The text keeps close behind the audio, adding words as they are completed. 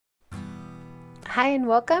Hi and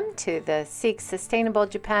welcome to the Seek Sustainable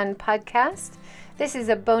Japan podcast. This is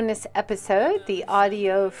a bonus episode, the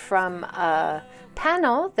audio from a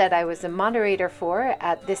panel that I was a moderator for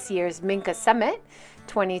at this year's Minka Summit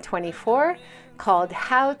 2024 called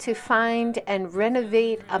How to Find and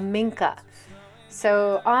Renovate a Minka.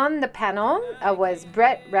 So on the panel was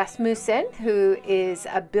Brett Rassmussen, who is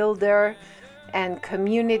a builder and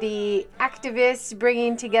community activist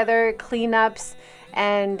bringing together cleanups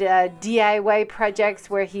and DIY projects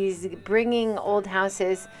where he's bringing old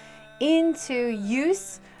houses into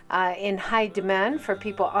use in high demand for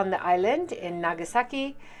people on the island in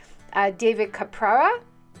Nagasaki. David Caprara,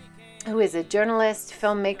 who is a journalist,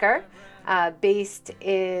 filmmaker based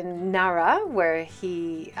in Nara, where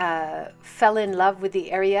he fell in love with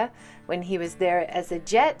the area when he was there as a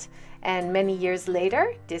jet, and many years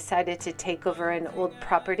later decided to take over an old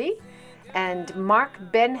property. And Mark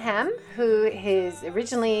Benham, who is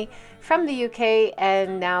originally from the UK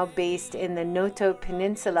and now based in the Noto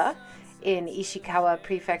Peninsula in Ishikawa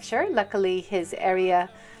Prefecture. Luckily, his area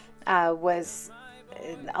was,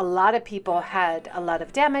 a lot of people had a lot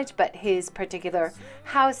of damage, but his particular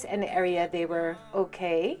house and area, they were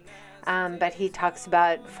okay. But he talks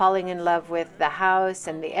about falling in love with the house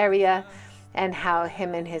and the area and how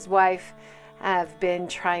him and his wife have been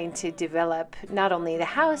trying to develop not only the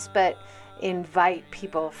house, but invite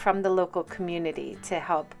people from the local community to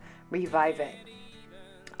help revive it.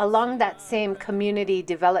 Along that same community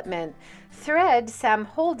development thread, Sam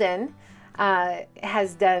Holden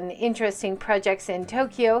has done interesting projects in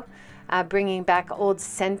Tokyo, bringing back old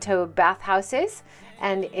Sento bathhouses,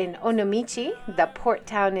 and in Onomichi, the port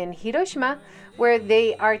town in Hiroshima, where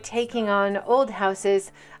they are taking on old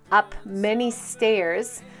houses up many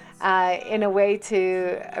stairs in a way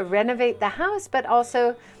to renovate the house, but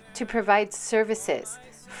also to provide services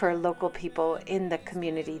for local people in the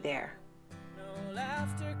community there.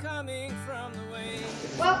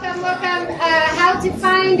 Welcome. How to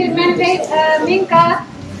Find and Renovate Minka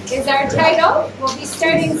is our title. We'll be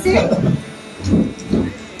starting soon.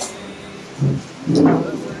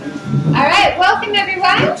 All right, welcome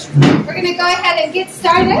everyone. We're going to go ahead and get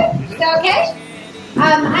started. Is that okay?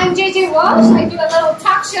 I'm JJWalsh. I do a little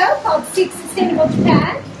talk show called Seek Sustainable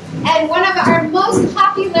Japan. And one of our most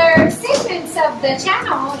popular segments of the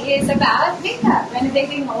channel is about Minka,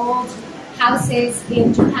 renovating old houses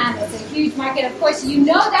in Japan. It's a huge market. Of course, you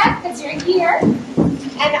know that because you're here.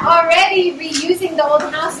 And already reusing the old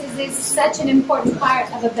houses is such an important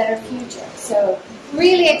part of a better future. So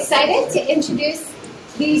really excited to introduce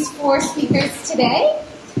these four speakers today.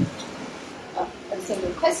 A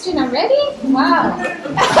question already? Wow. I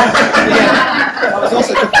was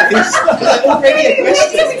also confused. Already a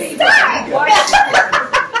question.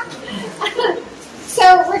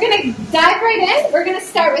 So we're going to dive right in. We're going to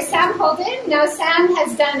start with Sam Holden. Now, Sam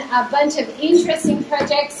has done a bunch of interesting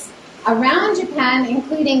projects around Japan,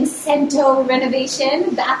 including Sento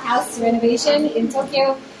renovation, bathhouse renovation in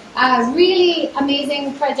Tokyo. Really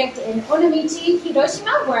amazing project in Onomichi,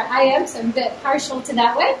 Hiroshima, where I am, so I'm a bit partial to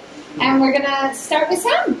that way. And we're going to start with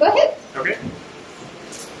Sam. Go ahead. Okay.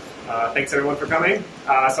 Thanks everyone for coming.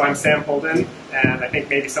 So I'm Sam Holden, and I think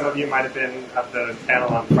maybe some of you might have been at the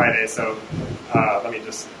panel on Friday, so let me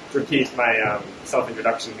just repeat my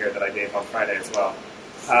self-introduction here that I gave on Friday as well.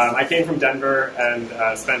 I came from Denver and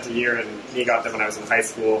spent a year in Niigata when I was in high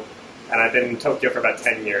school, and I've been in Tokyo for about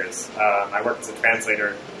 10 years. I worked as a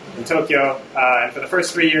translator in Tokyo, and for the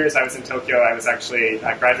first 3 years I was in Tokyo, I was actually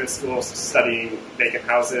at graduate school studying vacant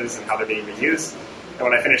houses and how they're being reused. And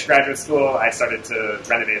when I finished graduate school, I started to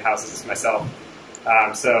renovate houses myself.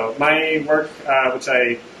 So my work, which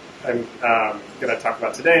I'm going to talk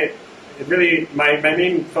about today, it really, my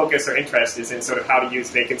main focus or interest is in sort of how to use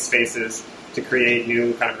vacant spaces to create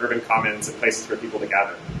new kind of urban commons and places for people to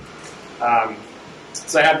gather.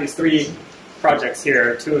 So I have these three projects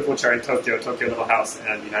here, two of which are in Tokyo, Tokyo Little House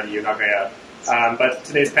and Inari Nagaya. But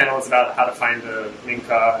today's panel is about how to find the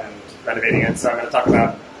Minka and renovating it. So I'm going to talk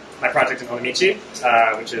about my project in Onomichi,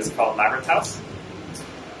 which is called Labyrinth House.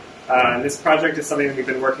 And this project is something that we've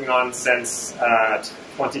been working on since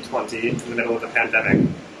 2020, in the middle of the pandemic.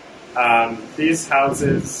 These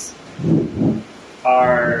houses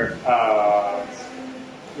are,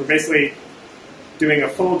 we're basically doing a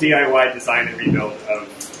full DIY design and rebuild of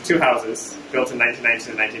two houses built in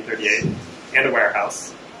 1919 and 1938 and a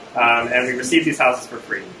warehouse. And we received these houses for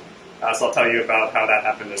free. So I'll tell you about how that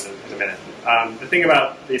happened in a minute. The thing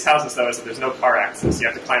about these houses, though, is that there's no car access. You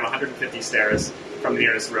have to climb 150 stairs from the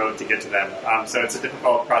nearest road to get to them. So it's a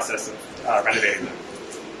difficult process of renovating them.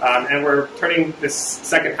 And we're turning this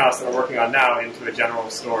second house that we're working on now into a general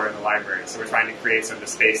store and a library. So we're trying to create sort of a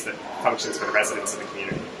space that functions for the residents of the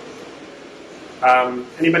community.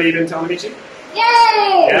 Anybody been to Onomichi?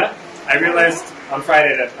 Yay! Yeah? I realized on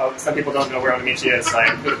Friday that some people don't know where Onomichi is, so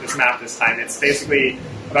I included this map this time. It's basically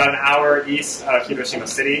about an hour east of Hiroshima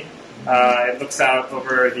City. It looks out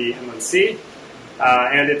over the inland sea.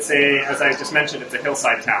 And it's as I just mentioned, it's a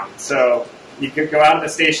hillside town. So you could go out of the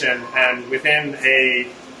station, and within a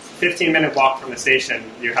 15-minute walk from the station,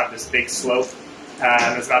 you have this big slope.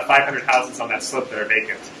 And there's about 500 houses on that slope that are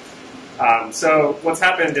vacant. So what's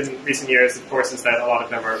happened in recent years, of course, is that a lot of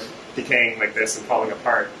them are decaying like this and falling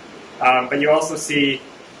apart. But you also see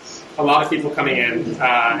a lot of people coming in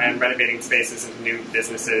and renovating spaces into new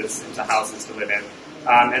businesses, into houses to live in.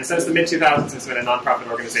 And since the mid-2000s, it's been a nonprofit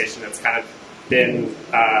organization that's kind of been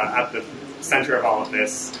at the center of all of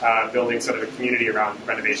this, building sort of a community around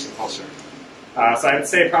renovation culture. So I would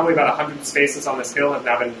say probably about 100 spaces on this hill have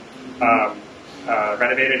now been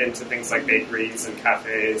renovated into things like bakeries and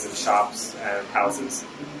cafes and shops and houses.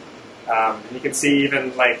 And you can see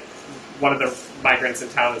even like one of the migrants in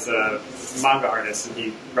town is a manga artist, and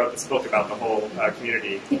he wrote this book about the whole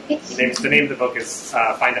community. The name of the book is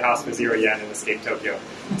Find a House for 0 yen and Escape Tokyo.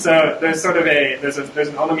 So there's sort of there's an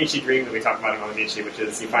Onomichi dream that we talk about in Onomichi, which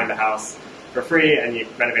is you find a house for free and you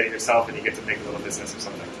renovate it yourself and you get to make a little business or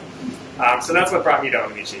something. So that's what brought me to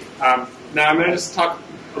Onomichi. Now I'm going to just talk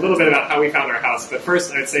a little bit about how we found our house, but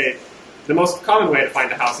first I would say the most common way to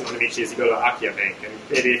find a house in Onomichi is you go to Akiya Bank, and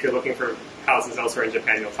maybe if you're looking for houses elsewhere in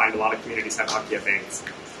Japan, you'll find a lot of communities have Akiya Banks.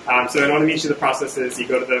 So in Onomichi, the process is you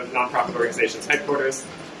go to the nonprofit organization's headquarters.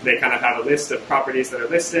 They kind of have a list of properties that are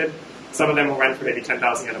listed. Some of them will rent for maybe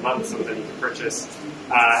 10,000 yen a month. Some of them you can purchase.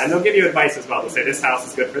 And they'll give you advice as well. They'll say, this house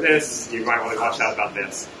is good for this. You might want to watch out about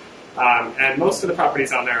this. And most of the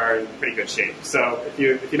properties on there are in pretty good shape. So if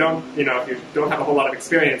you don't have a whole lot of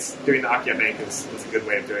experience, doing the Akiya Bank is a good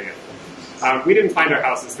way of doing it. We didn't find our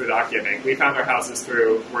houses through the Akiya Bank. We found our houses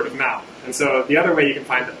through word of mouth. And so the other way you can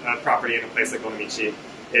find a property in a place like Onomichi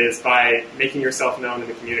is by making yourself known in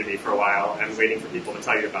the community for a while and waiting for people to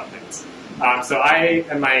tell you about things. So I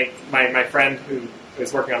and my friend who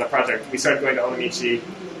is working on the project, we started going to Onomichi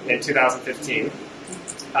in 2015.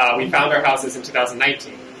 We found our houses in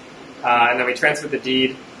 2019. And then we transferred the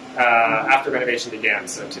deed after renovation began,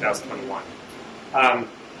 so in 2021.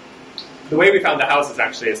 The way we found the houses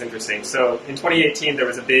actually is interesting. So in 2018, there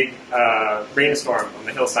was a big rainstorm on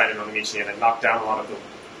the hillside in Onomichi, and it knocked down a lot of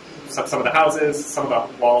some of the houses. Some of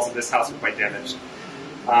the walls of this house were quite damaged.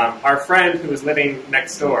 Our friend who was living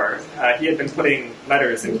next door, he had been putting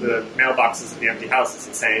letters into the mailboxes of the empty houses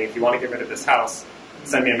and saying, if you want to get rid of this house,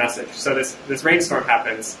 send me a message. So this rainstorm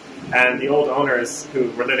happens, and the old owners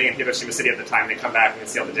who were living in Hiroshima City at the time, they come back and they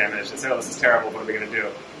see all the damage and say, oh, this is terrible, what are we going to do?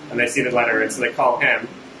 And they see the letter, and so they call him.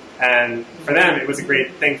 And for them, it was a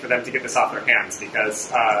great thing for them to get this off their hands,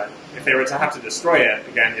 because if they were to have to destroy it,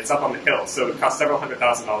 again, it's up on the hill, so it would cost several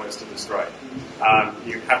 $100,000 to destroy.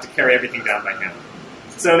 You have to carry everything down by hand.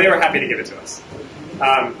 So they were happy to give it to us.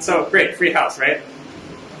 So great, free house, right?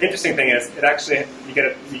 Interesting thing is, it actually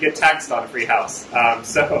you get taxed on a free house.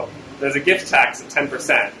 So there's a gift tax of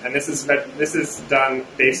 10%, and this is done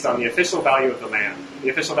based on the official value of the land. The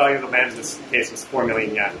official value of the land in this case was 4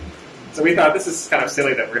 million yen. So we thought this is kind of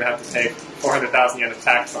silly that we're going to have to pay 400,000 yen of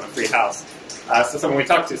tax on a free house. So someone we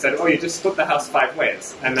talked to said, oh, you just split the house 5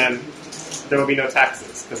 ways, and then there will be no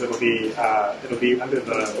taxes, because it'll be under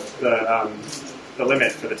the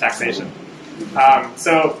limit for the taxation.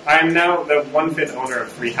 So I'm now the 1/5 owner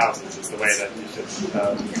of 3 houses, is the way that you should.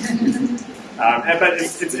 But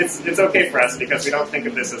it's okay for us, because we don't think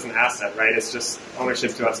of this as an asset, right? It's just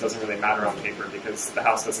ownership to us doesn't really matter on paper, because the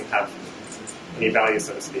house doesn't have any value,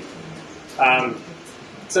 so to speak.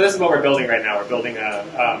 So this is what we're building right now. We're building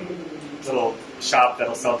a little shop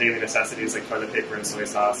that'll sell daily necessities like toilet paper and soy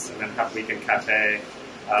sauce, and then have a weekend cafe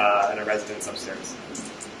and a residence upstairs.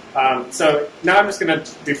 So now I'm just going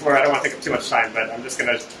to, before, I don't want to take up too much time, but I'm just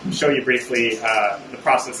going to show you briefly the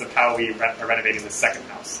process of how we are renovating the second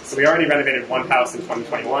house. So we already renovated one house in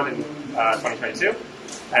 2021 and 2022,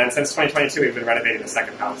 and since 2022 we've been renovating the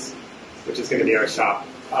second house, which is going to be our shop.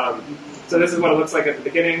 So this is what it looks like at the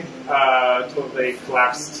beginning. Totally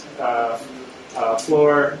collapsed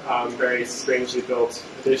floor, very strangely built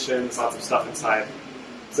additions, lots of stuff inside.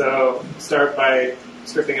 So start by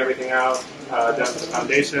stripping everything out, down to the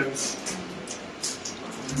foundations.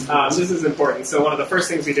 This is important. So one of the first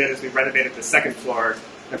things we did is we renovated the second floor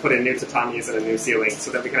and put in new tatamis and a new ceiling so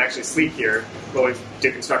that we can actually sleep here while we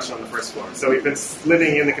do construction on the first floor. So we've been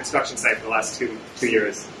living in the construction site for the last two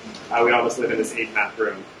years. We almost live in this 8-mat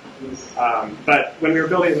room. But when we were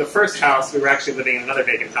building the first house, we were actually living in another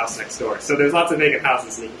vacant house next door. So there's lots of vacant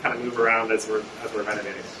houses, and you can kind of move around as we're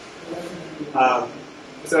renovating.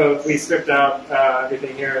 So we stripped out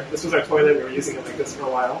everything here. This was our toilet. We were using it like this for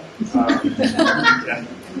a while.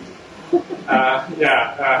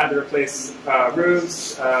 Had to replace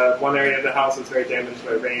roofs. One area of the house was very damaged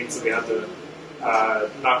by rain, so we had to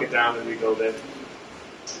knock it down and rebuild it.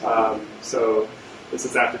 So this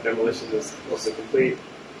is after demolition is also complete.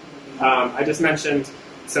 I just mentioned,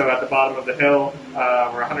 so at the bottom of the hill,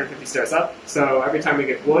 we're 150 stairs up. So every time we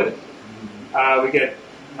get wood, we get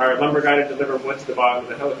our lumber guy to deliver wood to the bottom of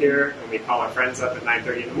the hill here, and we call our friends up at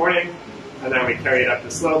 9:30 in the morning, and then we carry it up the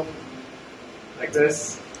slope like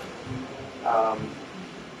this.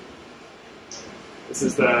 This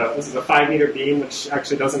is a 5-meter beam, which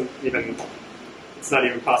actually doesn't even. It's not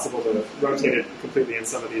even possible to rotate it completely in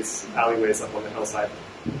some of these alleyways up on the hillside.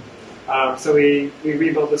 So we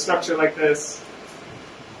rebuild the structure like this.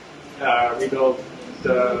 Rebuild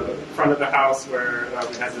the front of the house where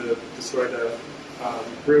we had to destroy the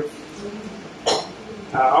roof.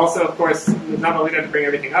 Also, of course, not only did to bring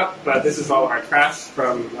everything up, but this is all of our trash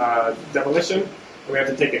from demolition. And we have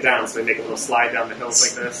to take it down, so we make a little slide down the hills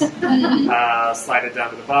like this. Slide it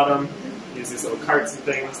down to the bottom. Use these little carts and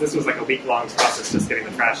things. This was like a week-long process just getting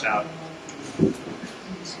the trash out.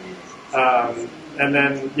 And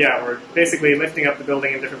then, we're basically lifting up the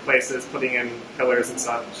building in different places, putting in pillars and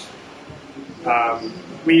such.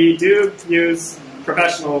 We do use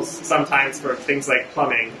professionals sometimes for things like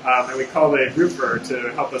plumbing, and we call a roofer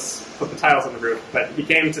to help us put the tiles on the roof. But he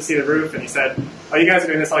came to see the roof, and he said, "Oh, you guys are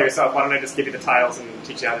doing this all yourself. Why don't I just give you the tiles and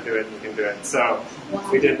teach you how to do it, and you can do it." So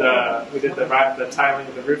we did the tiling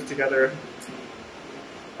of the roof together.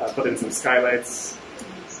 Put in some skylights.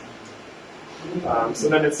 So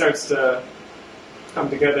then it starts to come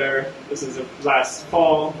together. This is last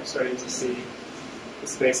fall. We're starting to see the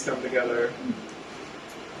space come together.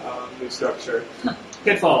 New structure.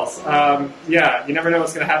 Pitfalls. You never know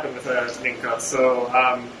what's going to happen with a Minka. So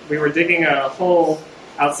we were digging a hole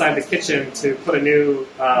outside the kitchen to put a new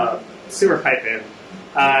sewer pipe in.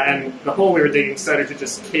 And the hole we were digging started to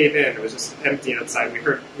just cave in. It was just empty outside. We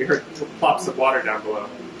heard plops of water down below.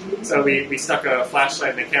 So we stuck a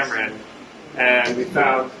flashlight and a camera in, and we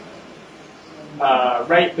found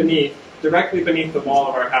directly beneath the wall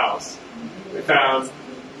of our house, we found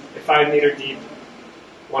a 5-meter deep,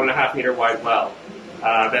 1.5-meter wide well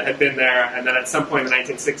that had been there, and then at some point in the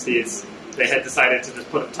 1960s, they had decided to just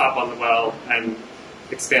put a top on the well and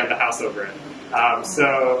expand the house over it.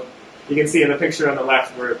 So you can see in the picture on the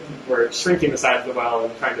left, we're shrinking the size of the well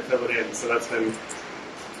and trying to fill it in. So that's been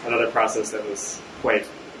another process that was quite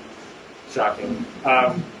shocking.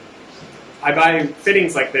 I buy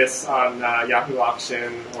fittings like this on Yahoo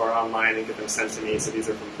Auction or online and get them sent to me. So these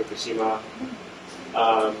are from Fukushima.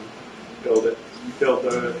 Build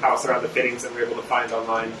the house around the fittings that we're able to find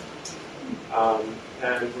online.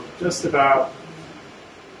 And we're just about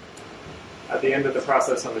at the end of the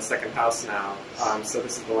process on the second house now. So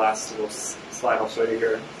this is the last little slide I'll show you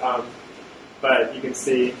here. But you can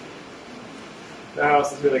see the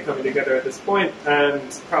house is really coming together at this point, and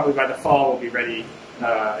probably by the fall we'll be ready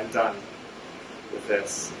and done with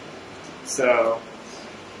this. So,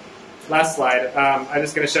 last slide. I'm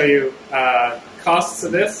just going to show you costs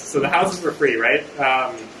of this. So the houses were free, right?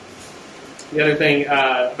 The other thing,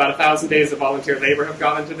 about 1,000 days of volunteer labor have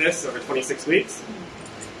gone into this over 26 weeks.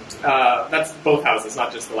 That's both houses,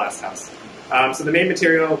 not just the last house. So the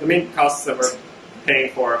main costs that we're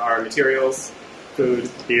paying for are materials,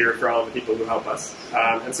 food, beer for all of the people who help us.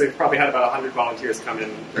 And so we've probably had about 100 volunteers come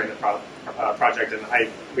in during the project, and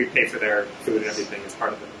we pay for their food and everything as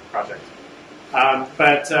part of the project.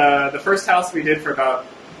 But the first house we did for about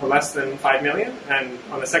less than 5 million, and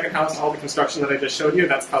on the second house, all the construction that I just showed you,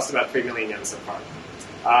 that's cost about 3 million yen so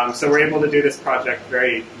far. So we're able to do this project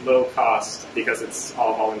very low cost because it's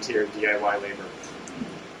all volunteer DIY labor.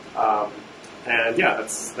 And yeah,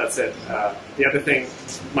 that's it. The other thing,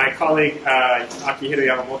 my colleague Akihiro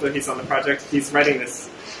Yamamoto, he's on the project. He's writing this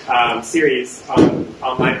series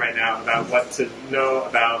online right now about what to know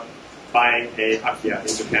about buying a Akia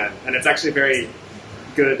in Japan, and it's actually very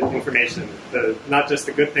good information. Not just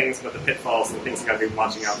the good things, but the pitfalls and the things you got to be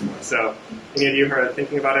watching out for. So, any of you who are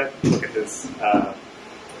thinking about it, look at this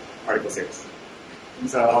article series.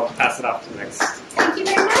 So I'll pass it off to the next. Thank you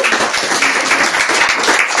very much.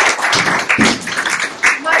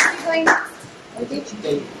 Mark, you're going next.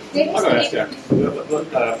 David? I'll go next, yeah.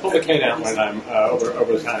 Pull the cane out when I'm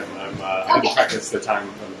over the time. I need to practice the time.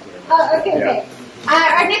 Okay.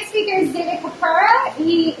 Our next speaker is David Caprara.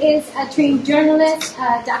 He is a trained journalist,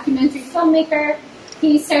 documentary filmmaker,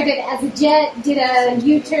 He started as a jet, did a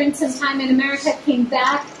U-turn sometime in America, came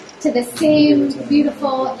back to the same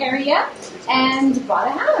beautiful area, and bought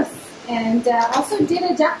a house. And also did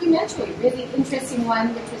a documentary, really interesting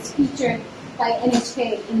one, which was featured by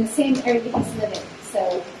NHK in the same area he's living.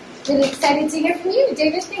 So really excited to hear from you,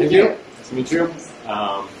 David. Thank you. Nice to meet you.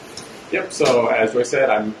 Yep, so as Joy said,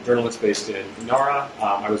 I'm a journalist based in Nara.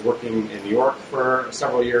 I was working in New York for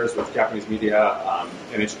several years with Japanese media,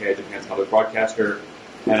 NHK, Japan's public broadcaster,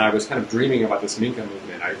 and I was kind of dreaming about this Minka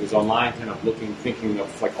movement. I was online kind of thinking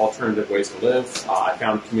of like alternative ways to live. I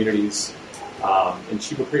found communities in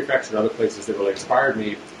Chiba Prefecture and other places that really inspired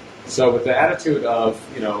me. So with the attitude of,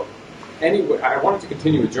 I wanted to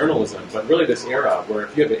continue with journalism, but really this era where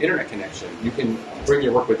if you have an internet connection, you can bring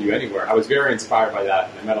your work with you anywhere. I was very inspired by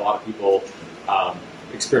that, and I met a lot of people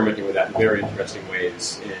experimenting with that in very interesting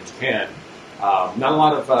ways in Japan. Not a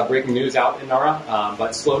lot of breaking news out in Nara,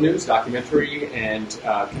 but slow news, documentary, and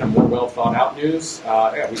kind of more well thought out news.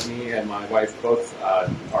 Me and my wife both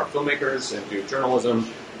are filmmakers and do journalism.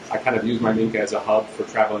 I kind of use my Minka as a hub for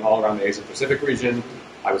traveling all around the Asia Pacific region.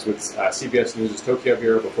 I was with CBS News' Tokyo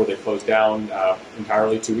Bureau before they closed down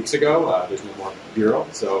entirely 2 weeks ago. There's no more bureau,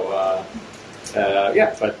 so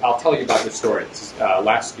but I'll tell you about this story. This is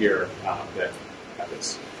last year that got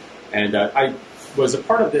this. And I was a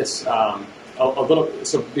part of this a little.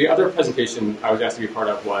 So the other presentation I was asked to be a part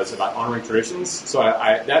of was about honoring traditions. So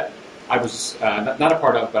I was not a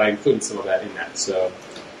part of, but I included some of that in that. So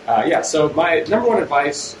so my number one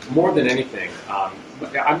advice, more than anything,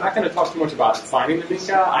 I'm not going to talk too much about finding the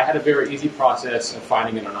Minka. I had a very easy process of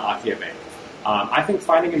finding it on an Akia bank. I think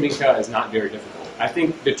finding a Minka is not very difficult. I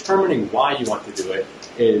think determining why you want to do it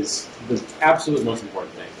is the absolute most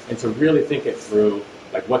important thing, and to really think it through,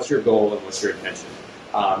 like what's your goal and what's your intention.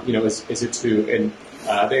 Is it to, and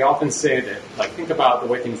they often say that, like, think about the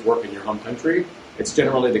way things work in your home country. It's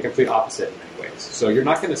generally the complete opposite in many ways. So you're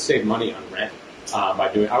not going to save money on rent by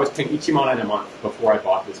doing. I was paying ichiman a month before I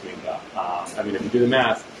bought this Minka. If you do the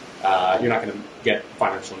math, you're not going to get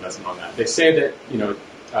financial investment on that. They say that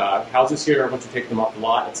houses here, once you take them off the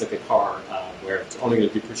lot, it's like a car where it's only going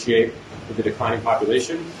to depreciate with the declining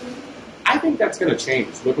population. I think that's going to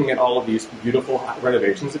change. Looking at all of these beautiful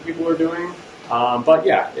renovations that people are doing.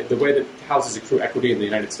 The way that houses accrue equity in the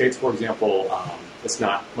United States, for example, it's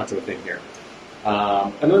not much of a thing here.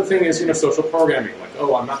 Another thing is, social programming. Like,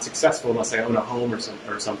 I'm not successful unless I own a home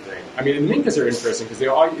or something. I mean, the Minkas are interesting because they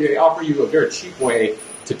offer you a very cheap way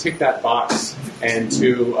to tick that box and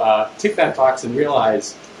to tick that box and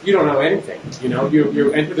realize you don't know anything.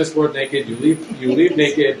 You enter this world naked. You leave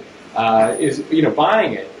naked.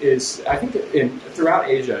 Buying it is, I think, throughout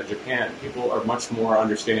Asia, Japan, people are much more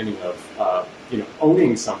understanding of,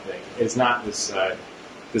 owning something is not this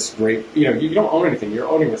great, you don't own anything, you're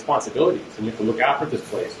owning responsibilities, and you have to look after this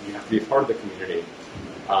place, and you have to be a part of the community.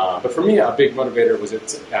 But for me, a big motivator was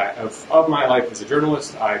of my life as a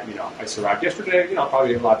journalist. I survived yesterday, I'll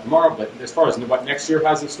probably be alive tomorrow, but as far as what next year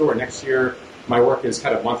has in store, next year, my work is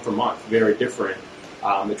kind of month for month, very different.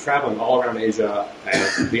 The traveling all around Asia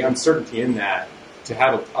and the uncertainty in that, to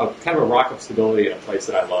have a kind of a rock of stability in a place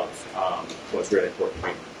that I love was really important to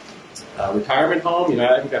me. Retirement home,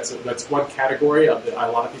 I think that's one category that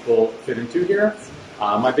a lot of people fit into here.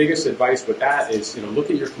 My biggest advice with that is, look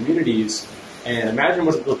at your communities and imagine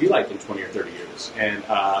what it will be like in 20 or 30 years. And,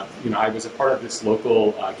 I was a part of this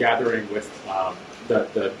local gathering with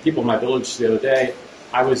the people in my village the other day.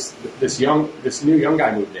 I was this new young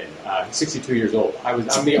guy moved in. He's 62 years old. I'm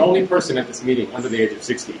the only person at this meeting under the age of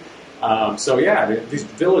 60. These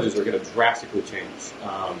villages are going to drastically change,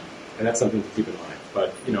 and that's something to keep in mind.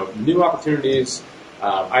 But new opportunities.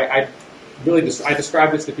 I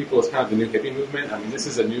describe this to people as kind of the new hippie movement. I mean, this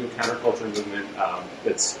is a new counterculture movement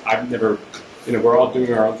I've never. We're all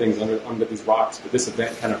doing our own things under these rocks, but this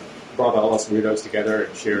event kind of brought all us weirdos together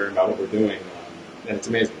and sharing about what we're doing, and it's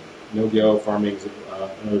amazing. No-go farming is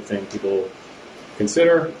another thing people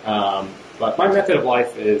consider. But my method of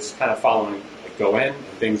life is kind of following, like, go in and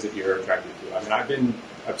things that you're attracted to. I mean, I've been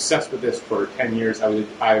obsessed with this for 10 years.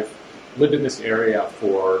 I've lived in this area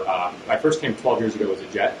for, I first came 12 years ago as a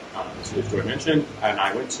jet, as Joy mentioned, and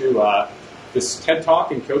I went to this TED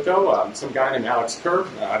Talk in Kyoto. Some guy named Alex Kerr,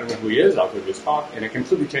 I don't know who he is, I'll go to his talk, and it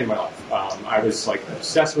completely changed my life. I was like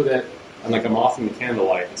obsessed with it. I'm like a moth in the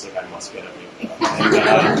candlelight. It's like, I must get at me.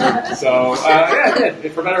 I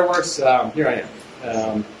did. For better or worse, here I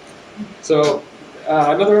am.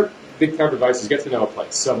 Another big part of advice is get to know a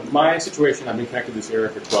place. So my situation, I've been connected to this area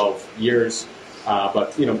for 12 years,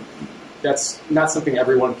 but that's not something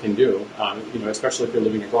everyone can do, especially if you're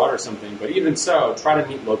living abroad or something. But even so, try to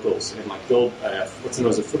meet locals and like build what's known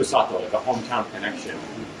as a furusato, like a hometown connection.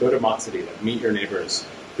 Go to Matsuri, like meet your neighbors.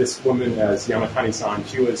 This woman, Yamatani-san,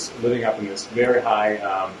 she was living up in this very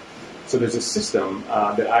high. So there's a system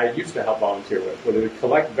that I used to help volunteer with, where they would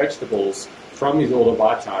collect vegetables from these old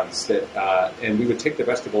obachans and we would take the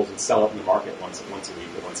vegetables and sell it in the market once a week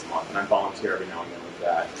or once a month. And I volunteer every now and then with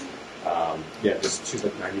that. She's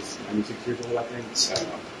like 96 years old, I think.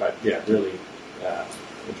 But yeah, really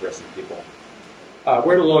interesting people.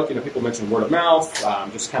 Where to look? People mention word of mouth,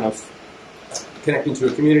 just kind of connecting to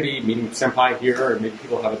a community, meeting senpai here, or maybe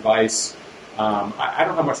people have advice. I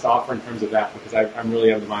don't have much to offer in terms of that because I'm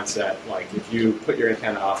really of the mindset, like, if you put your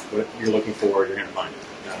antenna up, what you're looking for, you're going to find it.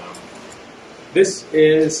 This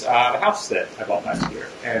is the house that I bought last year.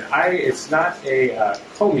 And it's not a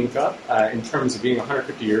Minka in terms of being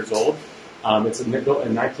 150 years old. It's built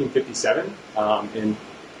in 1957,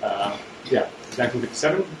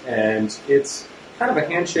 1957. And it's kind of a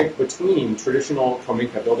handshake between traditional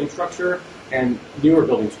Minka building structure and newer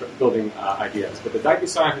building ideas. But the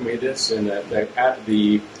Daiku-san who made this and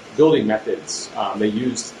the building methods, they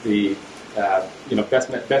used the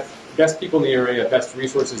best people in the area, best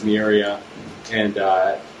resources in the area. And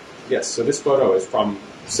yes, so this photo is from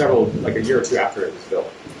like a year or two after it was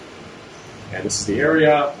built. And this is the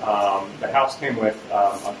area. The house came with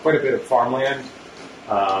quite a bit of farmland.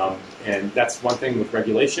 And that's one thing with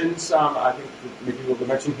regulations. I think maybe we'll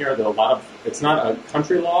mention here that it's not a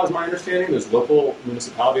country law, is my understanding. There's local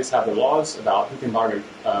municipalities have their laws about who can bargain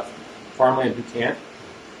farmland, who can't.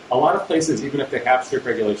 A lot of places, even if they have strict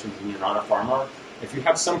regulations and you're not a farmer, if you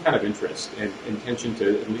have some kind of interest and intention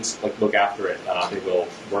to at least like look after it, they will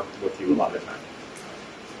work with you a lot of the time.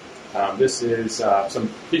 This is some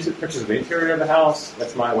pictures of the interior of the house.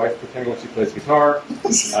 That's my wife pretending when she plays guitar.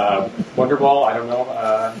 Wonderball, I don't know.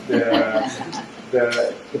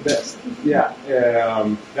 The best. Yeah,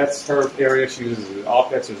 that's her area. She uses an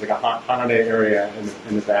office. There's like a Hanase area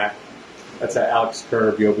in the back. That's Alex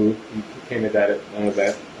Kerr Byobu. He painted that at none of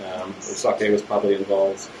that. Osake was probably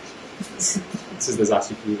involved. This is the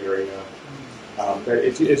Zashiki area.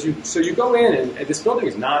 But so you go in, and this building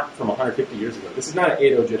is not from 150 years ago. This is not an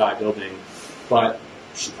Edo Jedi building, but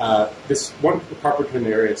this one apartment in the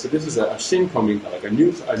area. So this is a Shin-kominka, like a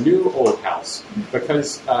new old house,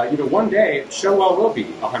 because one day Showa will be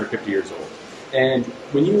 150 years old. And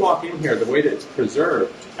when you walk in here, the way that it's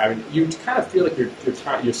preserved, I mean, you kind of feel like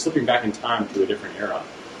you're slipping back in time to a different era.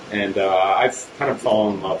 And I've kind of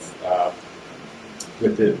fallen in love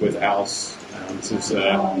with the house. This is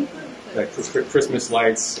the Christmas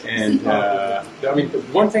lights, and I mean, the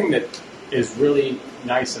one thing that is really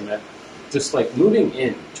nice in that, just like moving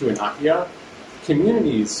into an Akiya,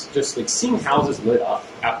 communities, just like seeing houses lit up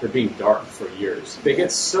after being dark for years, they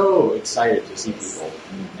get so excited to see people.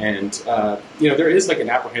 And there is like an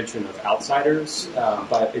apprehension of outsiders,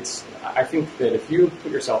 but I think that if you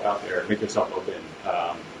put yourself out there, make yourself open,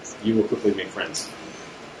 you will quickly make friends.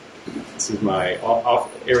 This is my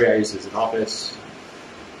area I use as an office.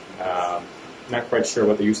 Not quite sure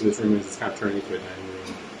what the use of this room is. It's kind of turning into a dining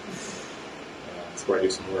room. That's where I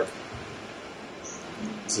do some work.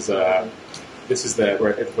 This is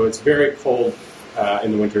where it's very cold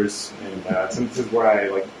in the winters, and so this is where I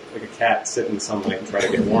like a cat sit in the sunlight and try to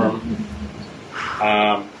get warm.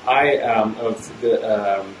 I am of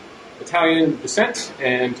the Italian descent,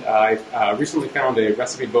 and I recently found a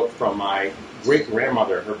recipe book from my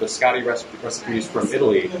great-grandmother, her biscotti recipes from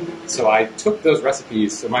Italy. So I took those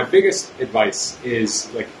recipes. So my biggest advice is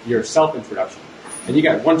like your self-introduction. And you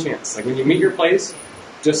got one chance. Like when you meet your place,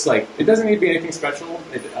 just like, it doesn't need to be anything special,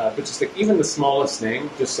 but just like even the smallest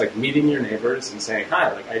thing, just like meeting your neighbors and saying,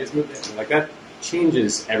 hi, like I just moved in. Like that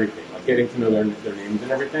changes everything, like getting to know their names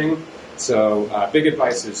and everything. So big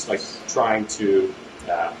advice is like trying to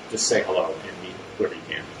just say hello and meet whoever you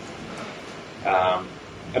can.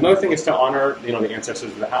 Another thing is to honor, the ancestors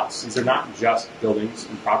of the house. These are not just buildings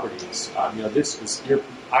and properties. This is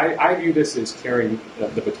I view this as carrying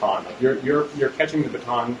the baton. Like you're catching the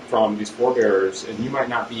baton from these forebearers, and you might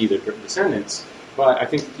not be the descendants, but I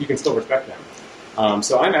think you can still respect them.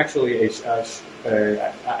 So I'm actually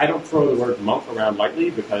I don't throw the word monk around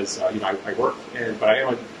lightly because I work, but I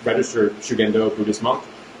am a registered Shugendo Buddhist monk.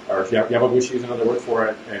 Or Yamabushi is another word for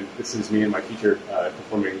it, and this is me and my teacher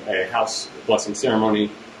performing a house blessing ceremony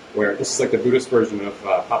where this is like the Buddhist version of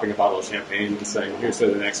popping a bottle of champagne and saying, here's to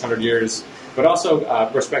the next 100 years, but also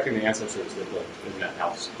respecting the ancestors that lived in that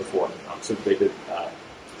house before. So they did a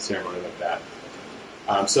ceremony like that.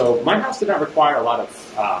 So my house did not require a lot of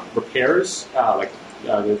repairs, like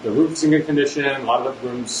the roof's in good condition. A lot of the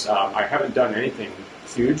rooms, I haven't done anything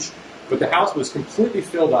huge, but the house was completely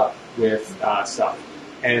filled up with stuff.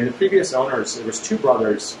 And the previous owners, there was two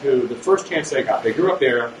brothers who, the first chance they got, they grew up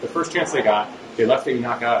there. The first chance they got, they left the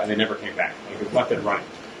Inaka and they never came back. Like, they left it running.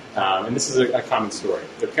 And this is a common story.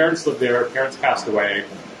 Their parents lived there. Parents passed away,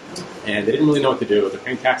 and they didn't really know what to do. They're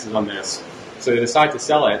paying taxes on this, so they decided to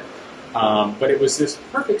sell it. But it was this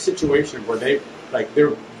perfect situation where they're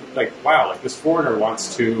like, wow, like this foreigner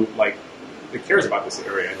wants to, like, it cares about this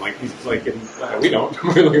area, and like he's like, we don't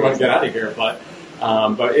really want to get out of here, but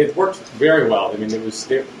it worked very well. I mean,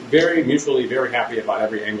 they're very mutually very happy about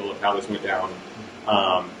every angle of how this went down.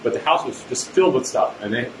 But the house was just filled with stuff,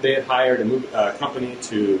 and they had hired a company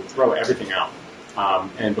to throw everything out.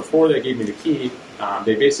 And before they gave me the key,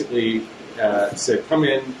 they basically said, come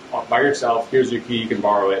in by yourself, here's your key, you can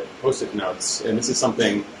borrow it, Post-it notes. And this is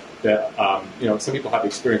something that some people have the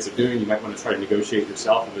experience of doing. You might want to try to negotiate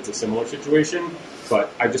yourself if it's a similar situation.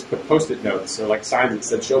 But I just put Post-it notes, or like signs that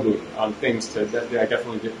said Shobu, on things that I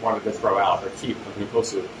definitely wanted to throw out or keep, like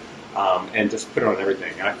Nukosu. And just put it on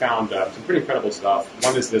everything. And I found some pretty incredible stuff.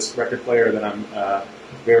 One is this record player that I'm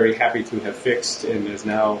very happy to have fixed and is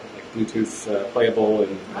now like Bluetooth playable,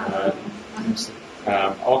 and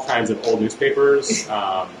all kinds of old newspapers.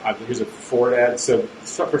 Here's a Ford ad. So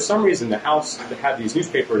for some reason, the house that had these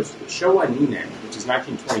newspapers, Showa Ninen, which is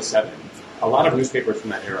 1927. A lot of newspapers from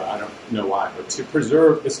that era. I don't know why, but to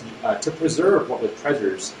preserve this, to preserve what was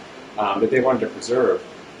treasures that they wanted to preserve,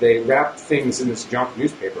 they wrapped things in this junk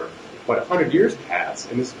newspaper. But 100 years pass,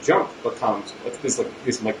 and this junk becomes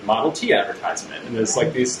this Model T advertisement, and there's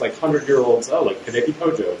like these 100-year-olds, like Hideki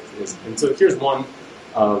Kojo. And so here's one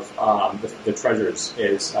of the treasures.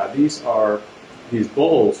 Is these are these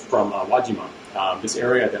bowls from Wajima, this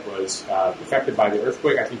area that was affected by the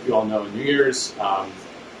earthquake. I think you all know in New Year's.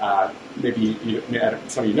 Maybe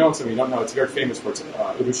some of you know, some of you don't know. It's very famous for its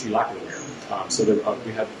urushi lacquerware. So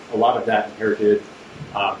we have a lot of that inherited.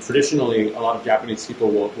 Traditionally, a lot of Japanese people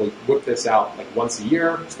will whip this out like once a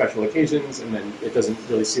year, special occasions, and then it doesn't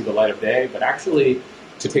really see the light of day. But actually,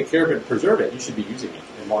 to take care of it and preserve it, you should be using it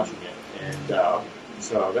and washing it. And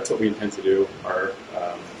so that's what we intend to do. Our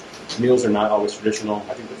meals are not always traditional.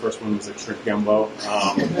 I think the first one was like shrimp gumbo,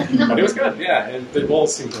 but it was good, yeah, and the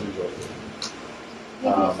bowls seemed to enjoy it.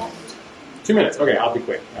 2 minutes, okay, I'll be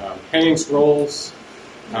quick. Hanging scrolls.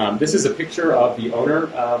 This is a picture of the owner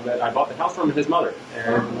that I bought the house from and his mother.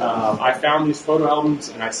 And I found these photo albums,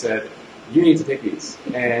 and I said, you need to take these.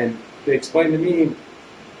 And they explained to me,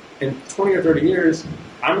 in 20 or 30 years,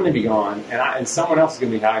 I'm going to be gone, and someone else is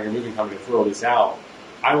going to be having a moving company to throw this out.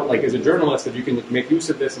 I would, like, as a journalist, if you can make use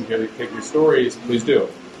of this and take your stories, please do.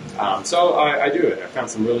 So I do it. I found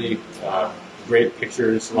some really great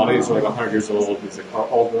pictures. A lot of these are like 100 years old. It's like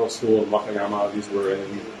all-girls school in Wakayama. These were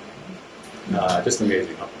in... just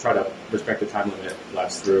amazing. I'll try to respect the time limit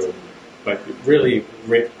last through. But really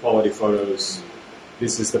great quality photos.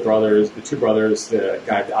 This is the two brothers, the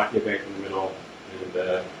guy at the Akia Bank in the middle.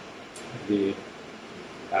 And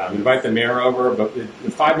invite the mayor over, but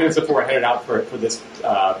 5 minutes before I headed out for this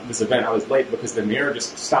event, I was late because the mayor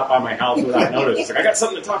just stopped by my house without notice. It's like, I got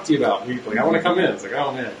something to talk to you about. He's like, I want to come in. It's like,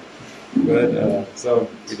 oh man. But so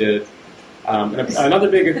we did. And another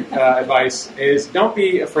big advice is don't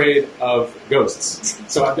be afraid of ghosts.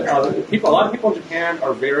 So a lot of people in Japan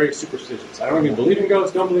are very superstitious. I don't even believe in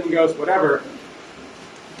ghosts, don't believe in ghosts, whatever.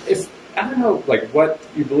 I don't know like what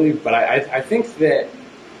you believe, but I think that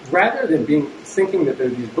rather than thinking that there are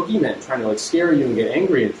these boogeymen trying to like scare you and get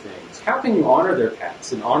angry and things, how can you honor their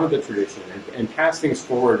past and honor the tradition and pass things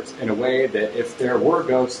forward in a way that if there were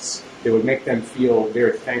ghosts, it would make them feel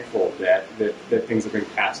very thankful that things are being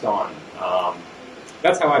passed on.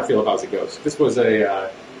 That's how I feel about a ghost. This was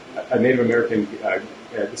a Native American.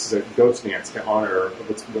 This is a ghost dance to honor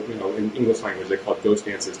what's in English language they call it ghost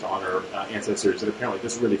dances to honor ancestors. And apparently,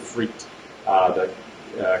 this really freaked the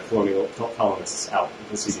colonial colonists out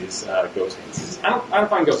to see these ghost dances. I don't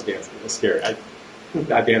find ghost dances scary. I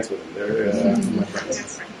dance with them. They're my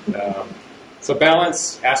friends. So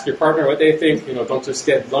balance. Ask your partner what they think. Don't just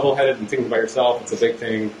get level-headed and think about yourself. It's a big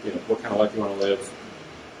thing. What kind of life you want to live.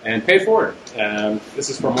 And pay it forward. This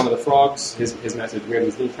is from one of the frogs. His message. We have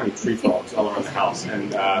these little tiny tree frogs all around the house.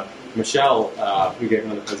 And Michelle, who gave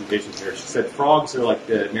one of the presentations here, she said frogs are like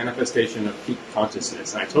the manifestation of peak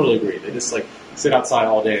consciousness. And I totally agree. They just like sit outside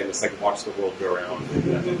all day and just like watch the world go around.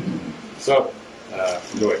 So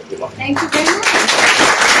enjoy it. Good luck. Thank you very much.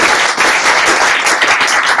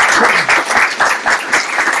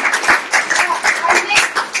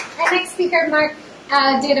 Our next speaker, Mark,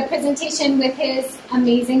 did a presentation with his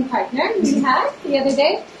amazing partner, Minka, the other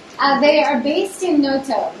day. They are based in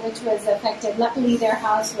Noto, which was affected. Luckily, their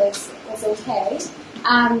house was okay.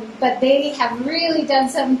 But they have really done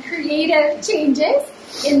some creative changes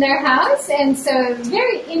in their house, and so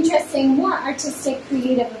very interesting, more artistic,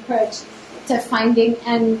 creative approach to finding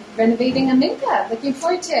and renovating a Minka. Looking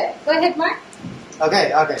forward to it. Go ahead, Mark.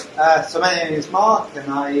 Okay. So my name is Mark,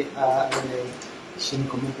 and I own a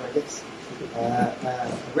Shinko Minka, I guess.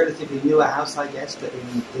 A relatively newer house, I guess, but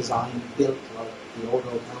in design, built like the old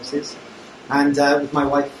houses. And with my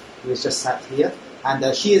wife, who is just sat here,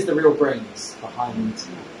 and she is the real brains behind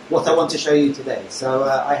what I want to show you today. So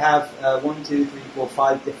I have 1, 2, 3, 4,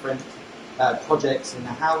 5 different projects in the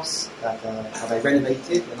house that I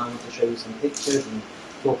renovated, and I want to show you some pictures and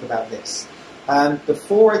talk about this.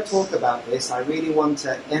 Before I talk about this, I really want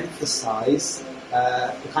to emphasize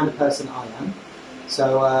the kind of person I am.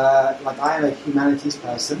 So, like, I am a humanities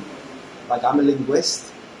person. Like, I'm a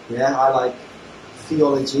linguist. Yeah, I like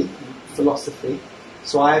theology, philosophy.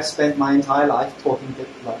 So I have spent my entire life talking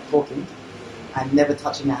and never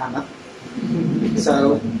touching a hammer.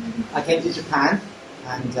 So I came to Japan,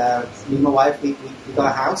 and me and my wife, we got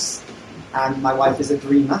a house, and my wife is a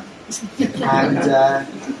dreamer, and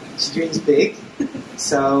she dreams big.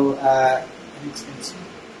 So,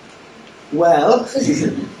 well,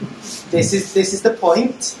 this is the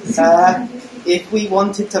point. If we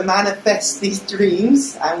wanted to manifest these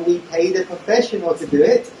dreams and we paid a professional to do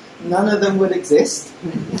it, none of them would exist.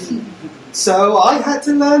 So I had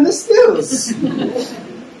to learn the skills.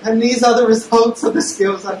 And these are the results of the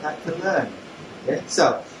skills I had to learn. Okay?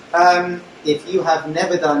 So, if you have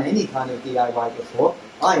never done any kind of DIY before,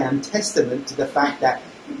 I am testament to the fact that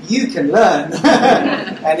you can learn.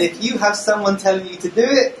 And if you have someone telling you to do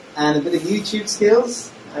it, and a bit of YouTube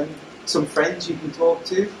skills, and some friends you can talk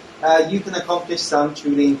to, you can accomplish some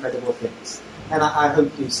truly incredible things. And I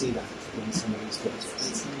hope you see that in some of these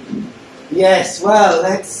pictures. Yes, well,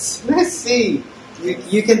 let's see.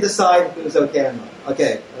 You can decide if it was okay or not.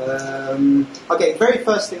 Okay. Okay, very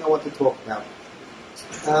first thing I want to talk about.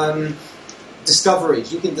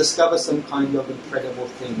 Discoveries. You can discover some kind of incredible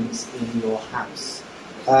things in your house.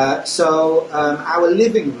 So our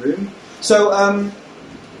living room. So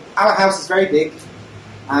our house is very big,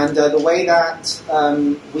 and the way that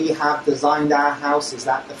we have designed our house is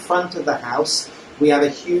that the front of the house we have a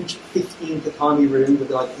huge 15 tatami room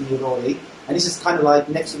with like nirori, and this is kind of like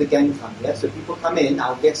next to the genkan. Yeah, so people come in,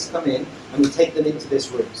 our guests come in, and we take them into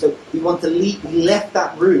this room. So we want to leave. We left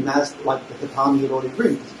that room as like the tatami nirori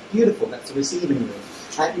room. It's beautiful. That's the receiving room.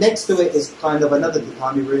 Next to it is kind of another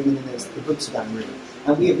tatami room, and then there's the butsudan room.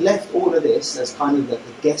 And we have left all of this as kind of the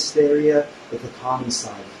guest area, the tatami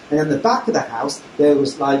side. And in the back of the house, there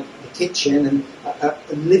was like the kitchen and a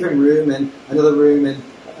living room and another room and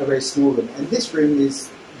a very small room. And this room is,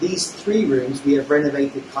 these 3 rooms we have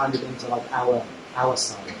renovated kind of into like our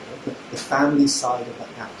side, the family side of the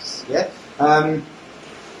house. Yeah,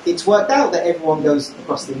 it's worked out that everyone goes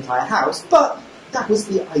across the entire house, but that was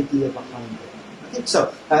the idea behind it. Okay,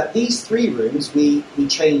 so these 3 rooms we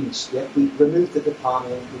changed. Yeah, we removed the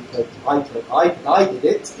department. I did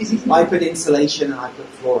it. I put insulation and I put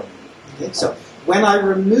flooring. Okay, so when I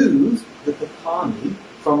removed the tatami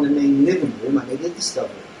from the main living room, I made a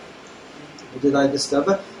discovery. What did I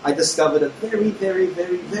discover? I discovered a very, very,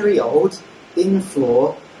 very, very old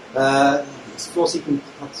in-floor floor seeking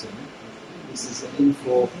katsu. This is an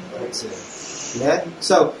in-floor katsu. Yeah.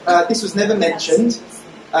 So this was never mentioned.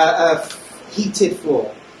 Heated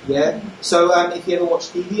floor. Yeah. So if you ever watch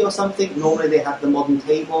TV or something, normally they have the modern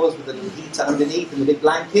tables with the heater underneath and the big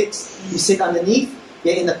blankets. You sit underneath.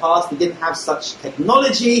 Yeah. In the past, they didn't have such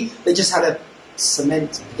technology. They just had a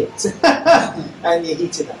cement pit and you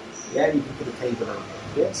heated up. Yeah, and you can put a table over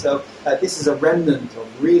there. Yeah, so this is a remnant of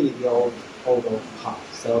really the old part.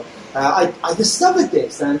 So I discovered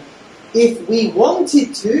this, and if we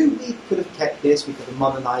wanted to, we could have kept this, we could have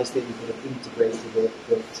modernized it, we could have integrated it.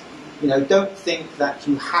 But don't think that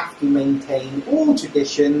you have to maintain all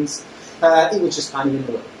traditions. It was just kind of in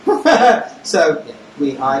the way. So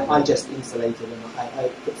yeah, I just insulated and I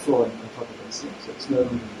put flooring on top of this. Yeah, so it's no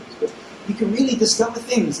longer used. But you can really discover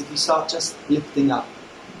things if you start just lifting up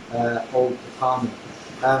old tatami.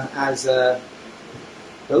 As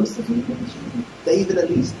both of you mentioned, David at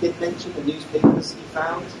least did mention the newspapers he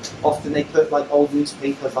found. Often they put like old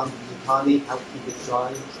newspapers under the tatami, help keep it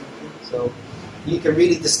dry or something. So you can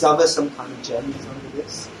really discover some kind of gems under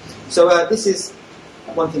this. So this is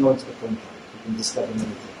one thing I wanted to point out. You can discover many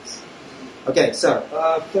things. Okay, so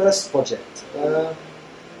first project.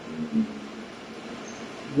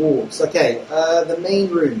 Walls. Okay, the main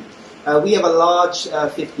room. We have a large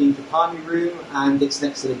 15 tatami room, and it's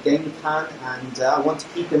next to the genkan. And I want to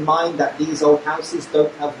keep in mind that these old houses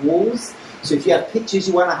don't have walls. So if you have pictures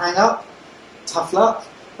you want to hang up, tough luck.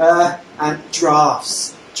 And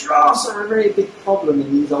drafts. Drafts are a very big problem in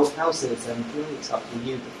these old houses, and really it's up to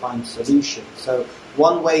you to find solutions. So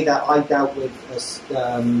one way that I dealt with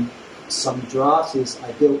some drafts is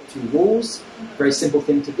I built 2 walls. Very simple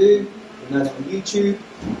thing to do. You can learn it on YouTube.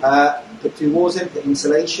 Put 2 walls in, put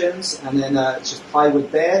insulations, and then it's just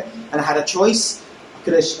plywood there. And I had a choice. I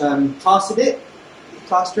could have plaster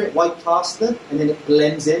it, white plaster, and then it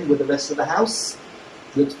blends in with the rest of the house.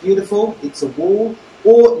 It looks beautiful. It's a wall.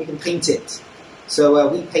 Or you can paint it. So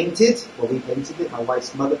we painted it, my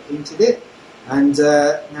wife's mother painted it, and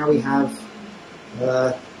now we have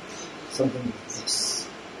something like this.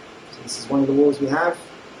 So this is one of the walls we have.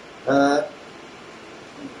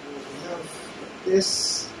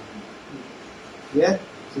 This. Yeah,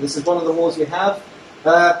 so this is one of the walls we have.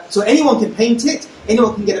 So anyone can paint it,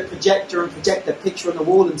 anyone can get a projector and project a picture on the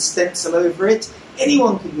wall and stencil over it.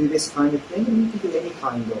 Anyone can do this kind of thing, and you can do any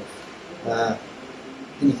kind of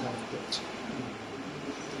picture.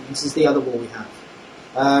 This is the other wall we have.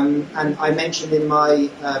 And I mentioned in my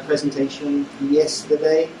presentation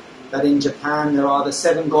yesterday that in Japan there are the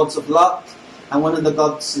 7 gods of luck, and one of the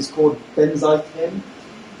gods is called Benzaiten.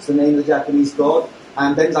 It's the name of the Japanese god.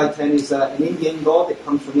 And Benzaiten is an Indian god. It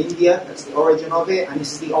comes from India. That's the origin of it, and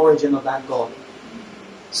this is the origin of that god.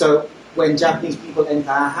 So when Japanese people enter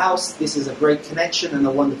our house, this is a great connection and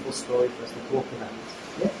a wonderful story for us to talk about.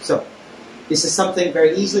 Yeah? So this is something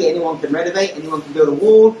very easily anyone can renovate, anyone can build a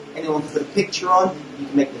wall, anyone can put a picture on, you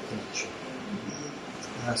can make the connection.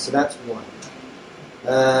 So that's one.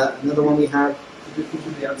 Another one we have. Did you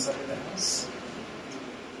put the outside of the house?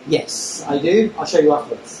 Yes, I do. I'll show you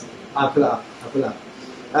afterwards. I'll pull it up.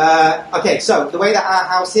 Okay, so the way that our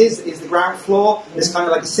house is the ground floor. There's kind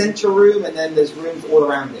of like a central room, and then there's rooms all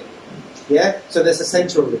around it. Yeah? So there's a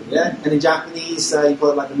central room, yeah? And in Japanese, you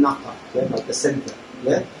call it like the naka, yeah? Like the center.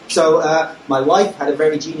 Yeah. So my wife had a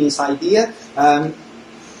very genius idea.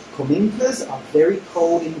 Kominkas are very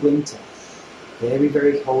cold in winter. Very,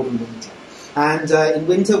 very cold in winter. And in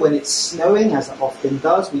winter, when it's snowing, as it often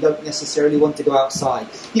does, we don't necessarily want to go outside.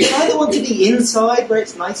 You either want to be inside, where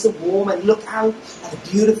it's nice and warm, and look out at the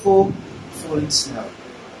beautiful falling snow.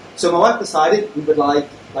 So my wife decided we would like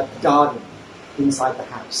a garden inside the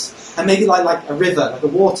house. And maybe like a river, like a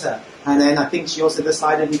water. And then I think she also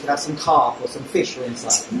decided we could have some carp or some fish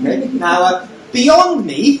inside. Okay? Now, beyond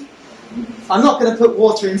me, I'm not going to put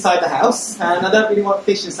water inside the house, and I don't really want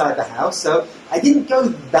fish inside the house, so I didn't go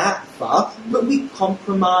that far, but we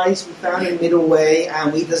compromised, we found a middle way,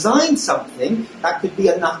 and we designed something that could be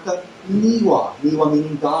a naka niwa, niwa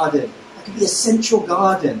meaning garden. That could be a central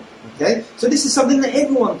garden. Okay? So this is something that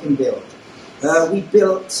everyone can build. We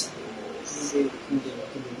built...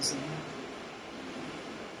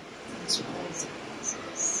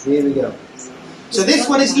 Here we go. So this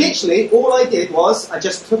one is literally, all I did was, I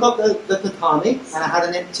just took up the tatami, and I had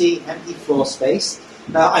an empty floor space.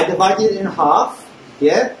 I divided it in half,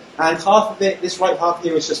 yeah, and half of it, this right half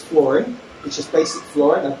here is just flooring. It's just basic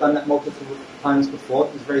flooring. I've done that multiple times before.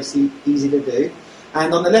 It's very easy to do.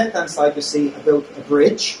 And on the left-hand side, you'll see I built a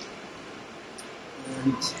bridge.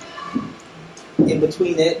 And in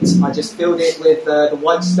between it, I just filled it with the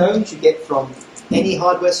white stones you get from any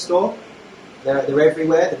hardware store. They're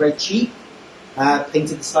everywhere. They're very cheap.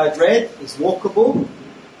 Painted the side red. It's walkable.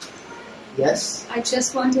 Yes? I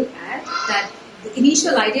just want to add that the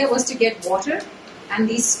initial idea was to get water, and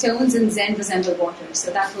these stones in Zen resemble water.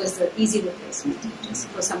 So that was the easy replacement, just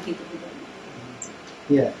for some people who don't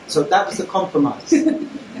know. Yeah, so that was the compromise.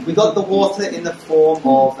 We got the water in the form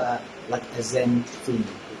of like a Zen theme.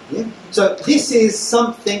 Yeah? So this is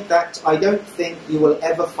something that I don't think you will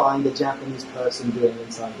ever find a Japanese person doing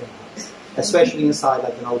inside their house, especially inside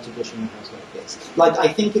like an old traditional house like this. Like, I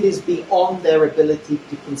think it is beyond their ability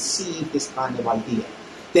to conceive this kind of idea.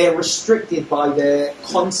 They're restricted by their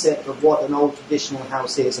concept of what an old traditional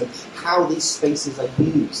house is and how these spaces are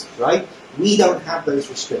used, right? We don't have those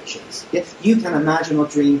restrictions. Yeah? You can imagine or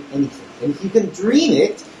dream anything. And if you can dream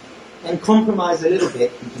it and compromise a little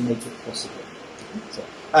bit, you can make it possible. So,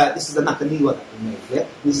 this is the Nakaniwa that we made. Yeah?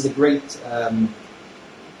 This is a great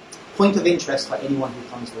point of interest for anyone who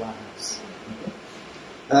comes to our house. Okay?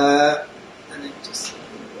 And then just...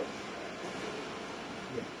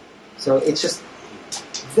 Yeah. So it's just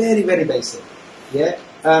very, very basic. Yeah.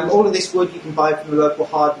 All of this wood you can buy from the local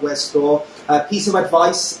hardware store. Piece of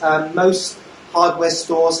advice: most hardware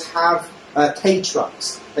stores have K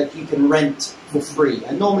trucks that you can rent for free,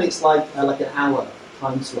 and normally it's like an hour.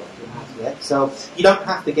 time slot you have there. So you don't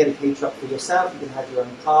have to get a K truck for yourself. You can have your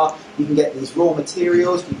own car. You can get these raw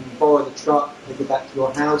materials. You can borrow the truck, take it back to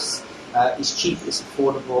your house. It's cheap, it's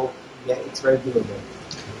affordable. Yeah, it's very doable.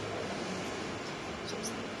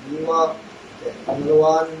 Another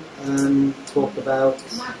one. Talk about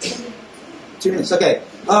 2 minutes. Okay.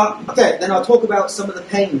 Okay. Then I'll talk about some of the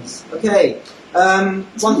pains. Okay.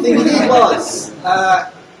 One thing we did was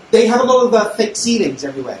they have a lot of fake ceilings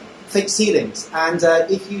everywhere. Fake ceilings, and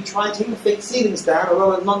if you try and take the fake ceilings down, a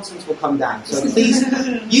lot of nonsense will come down. So please,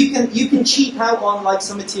 you can cheap out on like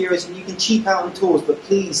some materials, and you can cheap out on tools, but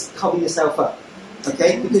please cover yourself up,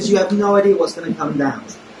 okay? Because you have no idea what's going to come down.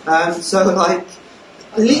 So like,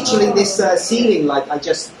 literally this ceiling, like I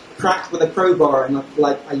just cracked with a crowbar, and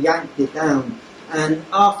like I yanked it down. And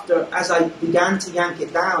as I began to yank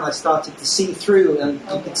it down, I started to see through, and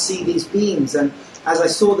you could see these beams. And as I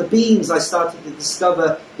saw the beams, I started to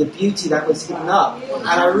discover the beauty that was hidden up. And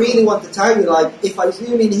I really want to tell you, like, if I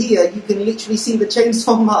zoom in here, you can literally see the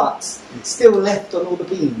chainsaw marks still left on all the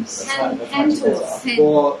beams. Hand tools.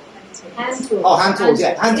 Hand tools,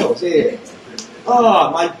 yeah, hand tools, yeah.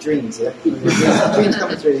 Oh, my dreams, yeah. Dreams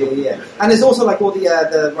coming through here, yeah. And there's also like all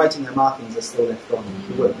the writing and markings are still left on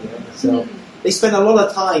the wood, yeah. So they spend a lot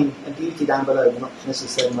of time and beauty down below, but not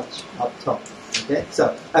necessarily much up top. Okay,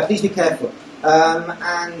 so please be careful.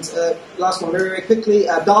 And last one, very, very quickly,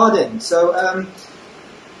 garden. So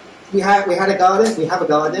we have a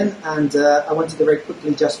garden, and I wanted to very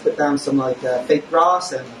quickly just put down some like fake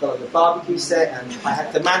grass, and I've got like a barbecue set, and I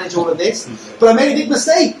had to manage all of this. But I made a big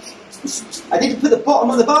mistake. I didn't put the bottom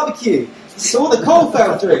on the barbecue, so all the coal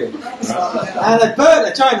fell through, and I burnt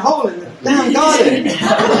a giant hole in the damn garden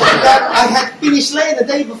that I had finished laying the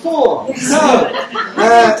day before. So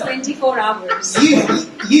 24 hours.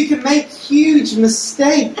 You can make huge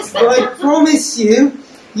mistakes, but I promise you,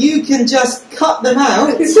 you can just cut them out,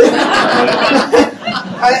 and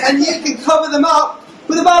you can cover them up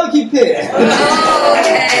with a barbecue pit.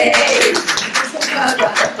 Okay.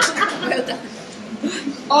 Well done.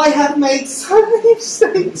 I have made so many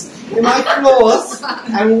mistakes in my floors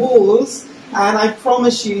and walls, and I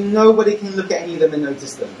promise you, nobody can look at any of them and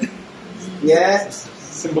notice them. Yeah?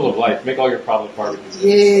 Symbol of life. Make all your public barbecues.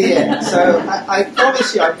 Yeah. So I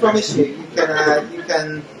promise you,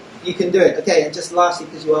 you can do it. Okay, and just lastly,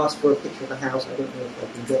 because you asked for a picture of the house, I don't know if I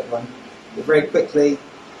can get one. But very quickly.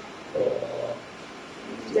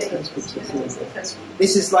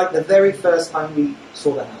 This is like the very first time we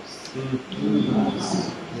saw the house.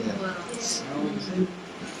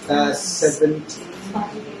 Yeah.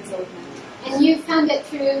 75 years old now. And you found it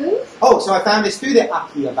through? Oh, so I found this through the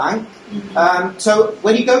Akia Bank. So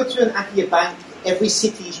when you go to an Akia Bank, every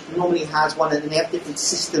city normally has one, and they have different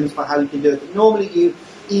systems for how you can do it. But normally you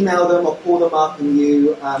email them or call them up, and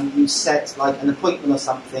you set like an appointment or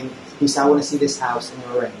something. You say, I want to see this house, and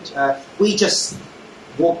you arrange. We just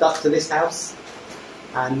walked up to this house,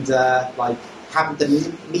 and like happened to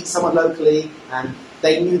meet someone locally, and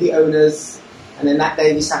they knew the owners, and then that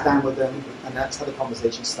day we sat down with them, and that's how the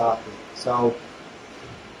conversation started. So,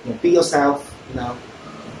 be yourself,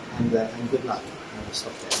 and good luck. And we'll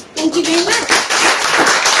stop there. Thank you very much.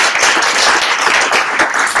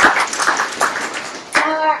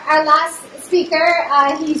 Our last speaker,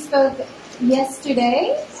 he spoke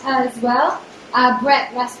yesterday as well,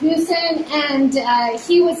 Brett Rassmussen, and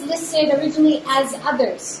he was listed originally as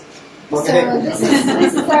others. Okay. So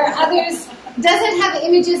this is our others. Doesn't have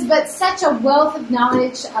images, but such a wealth of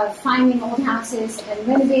knowledge of finding old houses and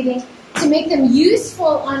renovating to make them useful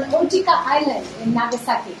on Ojika Island in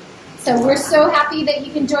Nagasaki. So we're so happy that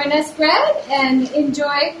you can join us, Brett, and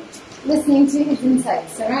enjoy listening to his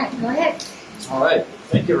insights. All right, go ahead. All right.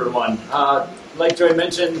 Thank you, everyone. Like Joy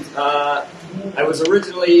mentioned, I was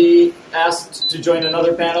originally asked to join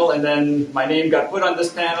another panel, and then my name got put on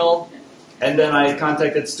this panel. And then I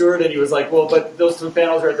contacted Stuart, and he was like, well, but those two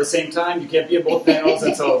panels are at the same time. You can't be at both panels.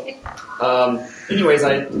 And so, anyways,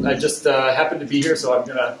 I just happened to be here, so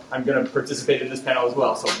I'm gonna participate in this panel as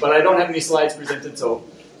well. So, but I don't have any slides presented, so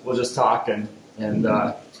we'll just talk and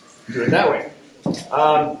do it that way.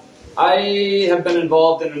 I have been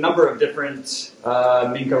involved in a number of different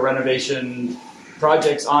Minka renovation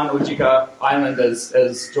projects on Ojika Island,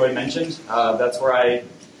 as Joy mentioned. That's where I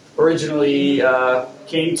originally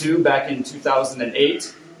came to back in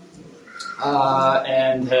 2008,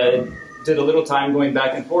 and did a little time going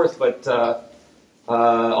back and forth, but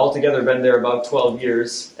altogether been there about 12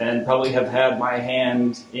 years, and probably have had my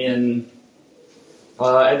hand in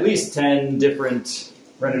at least 10 different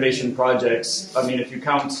renovation projects. I mean, if you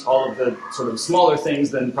count all of the sort of smaller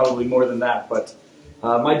things, then probably more than that, but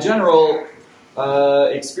my general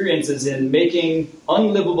experiences in making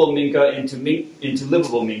unlivable Minka into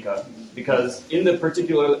livable Minka, because in the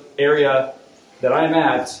particular area that I'm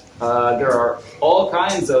at, there are all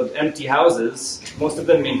kinds of empty houses, most of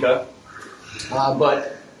them Minka,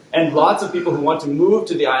 and lots of people who want to move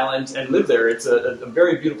to the island and live there. It's a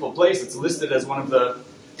very beautiful place. It's listed as one of the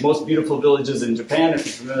most beautiful villages in Japan, if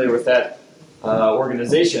you're familiar with that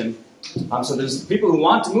organization. So there's people who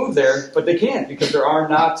want to move there, but they can't because there are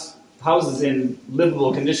not houses in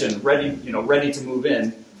livable condition, ready to move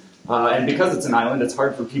in. And because it's an island, it's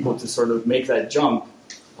hard for people to sort of make that jump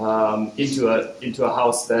into a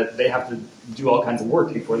house that they have to do all kinds of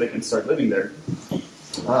work before they can start living there.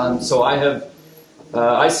 So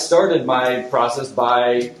I started my process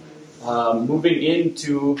by moving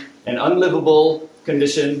into an unlivable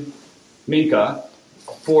condition Minka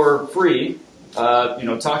for free,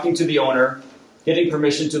 talking to the owner, getting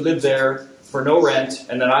permission to live there for no rent,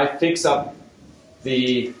 and then I fix up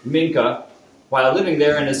the Minka while living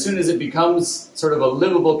there, and as soon as it becomes sort of a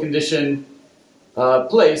livable condition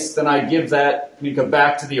place, then I give that Minka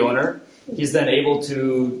back to the owner. He's then able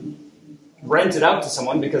to rent it out to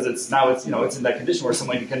someone because it's in that condition where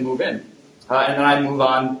someone can move in. And then I move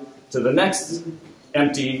on to the next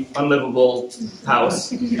empty, unlivable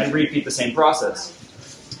house and repeat the same process.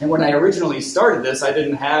 And when I originally started this, I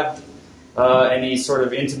didn't have any sort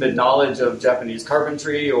of intimate knowledge of Japanese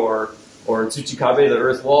carpentry or tsuchikabe, the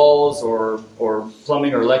earth walls, or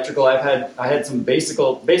plumbing or electrical. I had some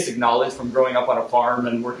basic knowledge from growing up on a farm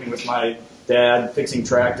and working with my dad, fixing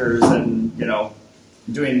tractors and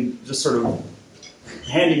doing just sort of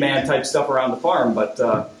handyman type stuff around the farm, but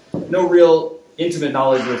no real intimate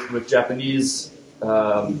knowledge with Japanese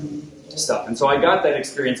stuff. And so I got that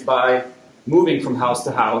experience by moving from house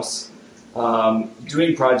to house,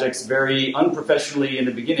 doing projects very unprofessionally in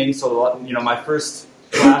the beginning. So my first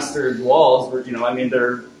plastered walls were,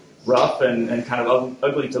 they're rough and kind of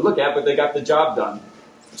ugly to look at, but they got the job done.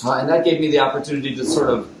 And that gave me the opportunity to sort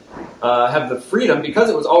of have the freedom, because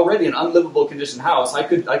it was already an unlivable condition house. I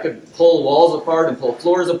could pull walls apart and pull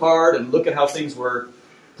floors apart and look at how things were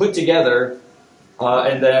put together,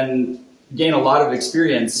 and then gain a lot of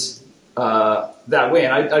experience that way.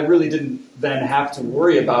 And I really didn't then have to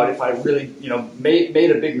worry about if I really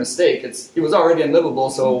made a big mistake. It was already unlivable,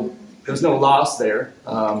 so there's no loss there.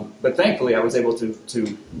 But thankfully, I was able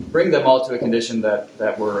to bring them all to a condition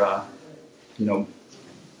that were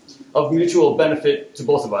of mutual benefit to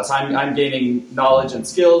both of us. I'm gaining knowledge and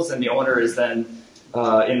skills, and the owner is then,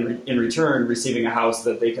 in return, receiving a house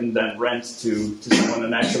that they can then rent to someone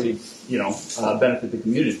and actually, benefit the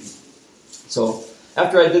community. So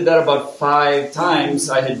after I did that about 5 times,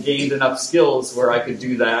 I had gained enough skills where I could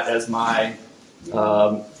do that as my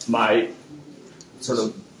income.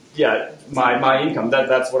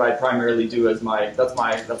 That's what I primarily do as that's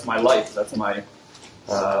my life. That's my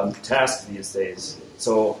task these days.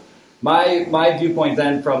 So my viewpoint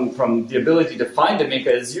then from the ability to find a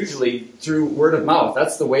Minka is usually through word of mouth.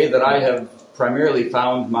 That's the way that I have primarily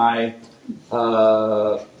found my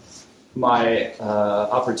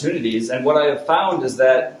opportunities. And what I have found is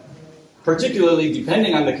that, particularly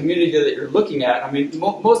depending on the community that you're looking at,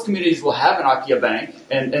 most communities will have an Akiya bank,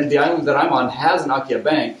 and the island that I'm on has an Akiya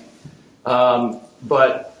bank,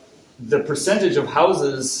 but the percentage of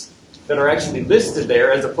houses that are actually listed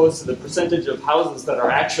there, as opposed to the percentage of houses that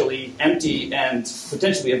are actually empty and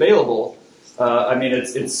potentially available,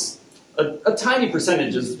 it's a tiny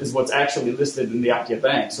percentage is what's actually listed in the Akiya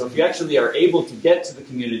bank. So if you actually are able to get to the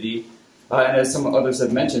community, and as some others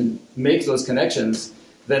have mentioned, make those connections,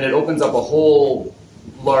 then it opens up a whole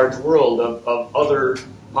large world of other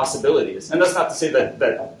possibilities. And that's not to say that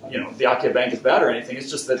the Akiya bank is bad or anything. It's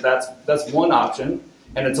just that's one option.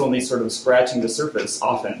 And it's only sort of scratching the surface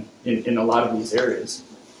often in a lot of these areas.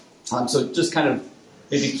 So just kind of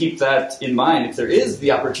maybe keep that in mind. If there is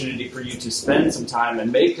the opportunity for you to spend some time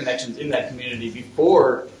and make connections in that community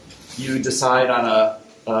before you decide on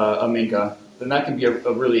a Minka, then that can be a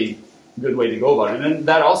really good way to go about it. And then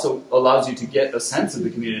that also allows you to get a sense of the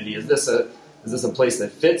community. Is this a place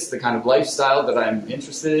that fits the kind of lifestyle that I'm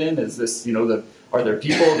interested in? Is this, are there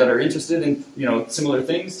people that are interested in, similar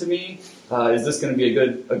things to me? Is this going to be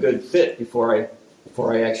a good fit before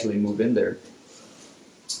I actually move in there?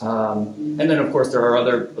 And then, of course, there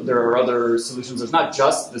are other solutions. There's not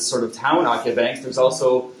just this sort of town Akiya banks. There's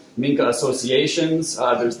also Minka associations.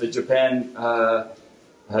 There's the Japan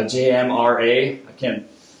JMRA. I can't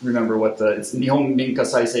remember it's Nihon Minka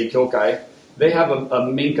Saisei Kyokai. They have a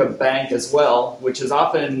Minka bank as well, which is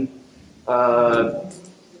often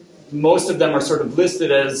most of them are sort of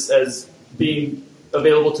listed as being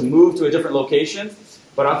available to move to a different location,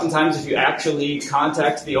 But oftentimes, if you actually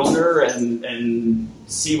contact the owner and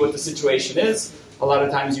see what the situation is, a lot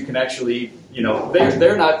of times you can actually,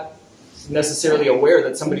 they're not necessarily aware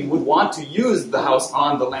that somebody would want to use the house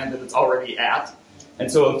on the land that it's already at.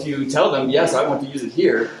 And so if you tell them, yes, I want to use it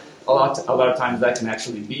here, a lot of times that can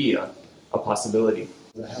actually be a possibility.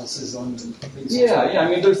 The house is on. Yeah. I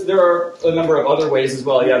mean, there are a number of other ways as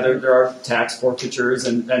well. Yeah, there are tax forfeitures,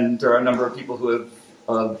 and there are a number of people who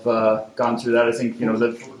have gone through that. I think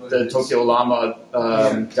the Tokyo Llama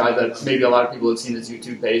guy that maybe a lot of people have seen his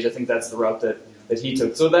YouTube page. I think that's the route that he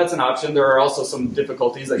took. So that's an option. There are also some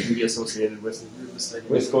difficulties that can be associated with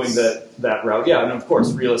going that route. Yeah, and of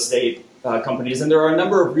course real estate companies, and there are a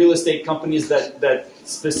number of real estate companies that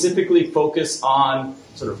specifically focus on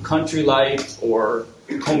sort of country life or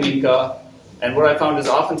kominka. And what I found is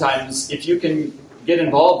oftentimes if you can get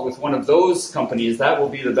involved with one of those companies, that will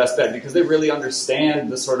be the best bet because they really understand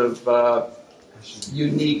the sort of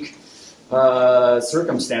unique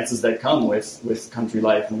circumstances that come with country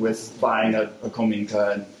life and with buying a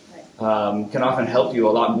kominka, and can often help you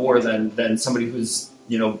a lot more than somebody who's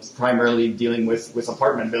primarily dealing with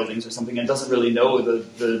apartment buildings or something and doesn't really know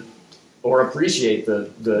the or appreciate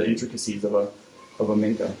the intricacies of a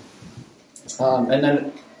minka. And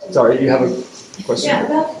then, sorry, do you have a question? Yeah,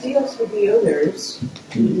 about the deals with the owners.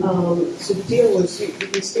 So the deal was you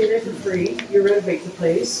can stay there for free, you renovate the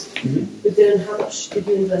place, but then how much did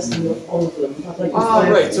you invest in all of them?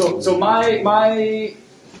 Right. So my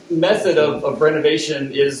method of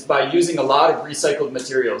renovation is by using a lot of recycled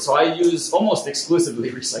materials. So I use almost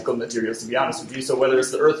exclusively recycled materials, to be honest with you. So whether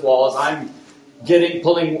it's the earth walls, I'm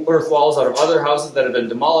pulling earth walls out of other houses that have been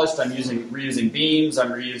demolished. I'm reusing beams.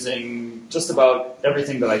 I'm reusing just about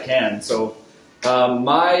everything that I can. So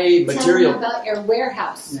my material. Tell them about your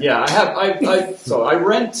warehouse. Yeah, so I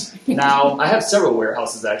rent now. I have several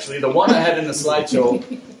warehouses actually. The one I had in the slideshow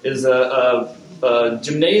is a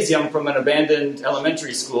gymnasium from an abandoned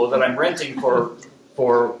elementary school that I'm renting for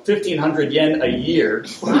 1,500 yen a year,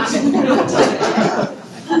 and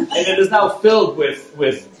it is now filled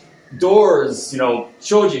with doors,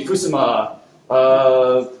 shoji, fusuma,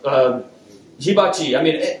 hibachi. I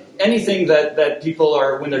mean, anything that people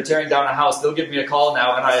are, when they're tearing down a house, they'll give me a call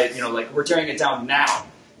now, and we're tearing it down now.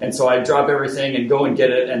 And so I drop everything and go and get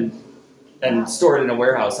it and store it in a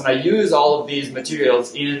warehouse. And I use all of these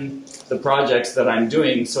materials in the projects that I'm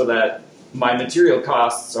doing so that my material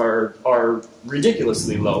costs are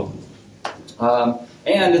ridiculously low.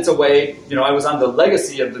 And it's a way, I was on the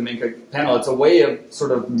legacy of the Minka panel. It's a way of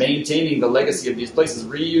sort of maintaining the legacy of these places,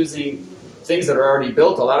 reusing things that are already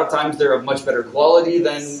built. A lot of times they're of much better quality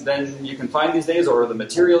than you can find these days, or the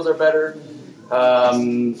materials are better.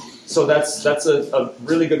 So that's a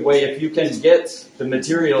really good way. If you can get the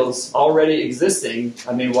materials already existing,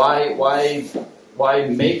 I mean, why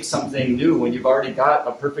make something new when you've already got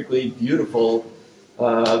a perfectly beautiful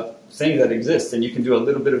thing that exists, and you can do a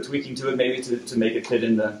little bit of tweaking to it, maybe to make it fit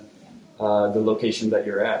in the location that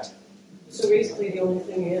you're at. So basically, the only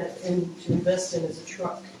thing you have to invest in is a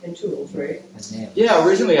truck and tools, right? Yeah,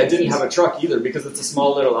 originally I didn't have a truck either because it's a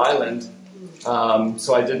small little island,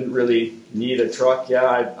 so I didn't really need a truck.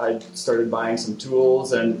 Yeah, I started buying some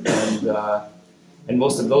tools, and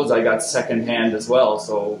most of those I got secondhand as well.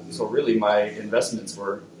 So really my investments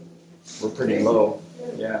were pretty low.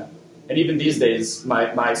 Yeah. And even these days,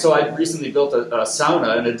 so I recently built a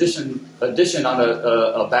sauna, an addition on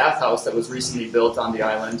a bathhouse that was recently built on the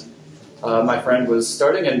island. My friend was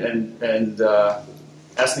starting and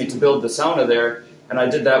asked me to build the sauna there, and I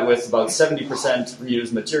did that with about 70%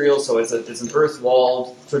 reused material. So it's an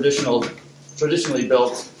earth-walled, traditionally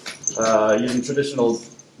built, using traditional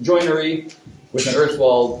joinery with an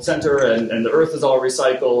earth-walled center, and the earth is all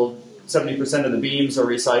recycled. 70% of the beams are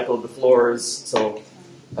recycled, the floors. So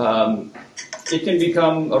it can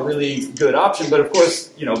become a really good option, but of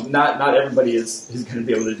course, not everybody is going to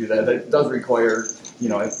be able to do that. That does require,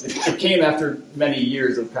 it came after many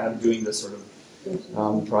years of kind of doing this sort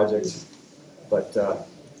of project. But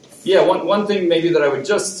yeah, one thing maybe that I would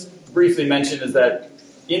just briefly mention is that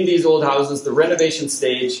in these old houses, the renovation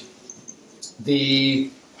stage, the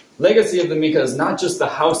legacy of the Minka is not just the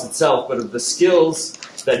house itself, but of the skills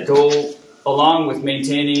that go along with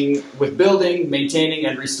building, maintaining,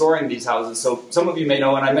 and restoring these houses. So some of you may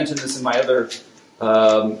know, and I mentioned this in my other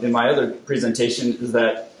presentation, is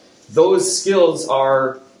that those skills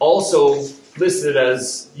are also listed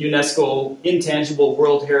as UNESCO Intangible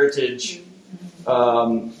World Heritage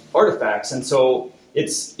artifacts. And so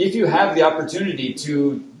if you have the opportunity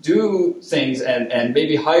to do things and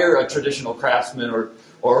maybe hire a traditional craftsman or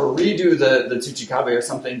redo the Tsuchikabe or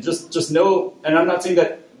something, just know, and I'm not saying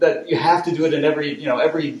that that you have to do it in every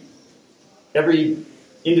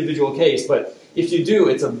individual case, but if you do,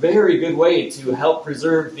 it's a very good way to help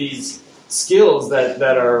preserve these skills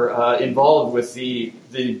that are involved with the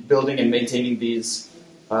building and maintaining these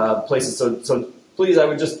places. So please, I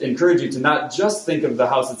would just encourage you to not just think of the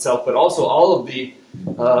house itself, but also all of the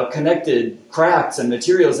connected crafts and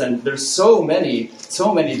materials. And there's so many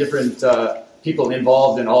different people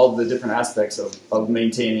involved in all of the different aspects of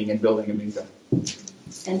maintaining and building a Minka.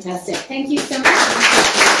 Fantastic. Thank you so much.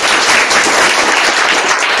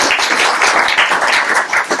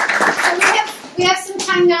 We have some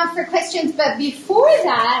time now for questions, but before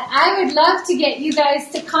that, I would love to get you guys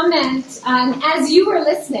to comment on, as you were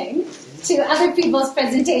listening to other people's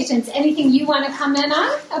presentations, anything you want to comment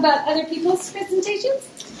on about other people's presentations?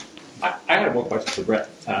 I had one question for Brett.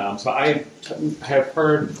 So I have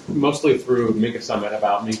heard mostly through Minka Summit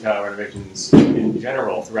about Minka renovations in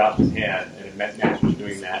general throughout Japan, and it met naturally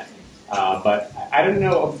doing that. But I didn't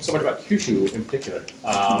know so much about Kyushu in particular.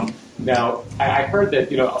 Now, I heard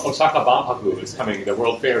that, Osaka Banpaku is coming, the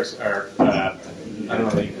World Fairs, or, I don't know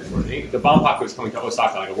the English word. The Banpaku is coming to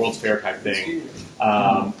Osaka, like a World's Fair type thing.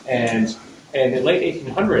 And in the late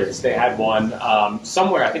 1800s, they had one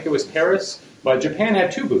somewhere, I think it was Paris, but Japan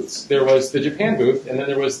had two booths. There was the Japan booth, and then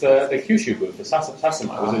there was the Kyushu booth, the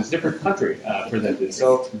Sasama. It was a different country presented.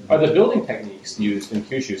 So are the building techniques used in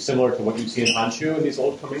Kyushu similar to what you see in Honshu in these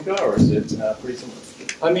old Kaminka, or is it pretty similar?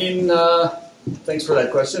 I mean, thanks for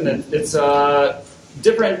that question. It's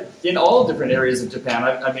different in all different areas of Japan.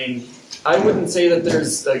 I mean, I wouldn't say that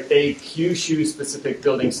there's like a Kyushu-specific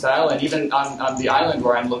building style, and even on the island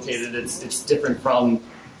where I'm located, it's different from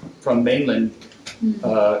mainland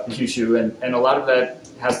Kyushu, and a lot of that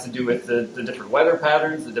has to do with the different weather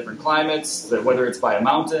patterns, the different climates, whether it's by a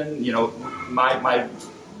mountain.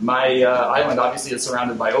 My island obviously is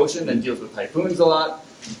surrounded by ocean and deals with typhoons a lot,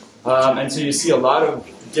 and so you see a lot of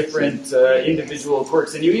different individual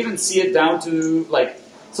quirks, and you even see it down to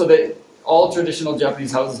so that all traditional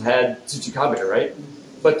Japanese houses had tsuchikabe, right?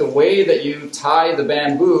 But the way that you tie the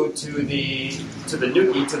bamboo to the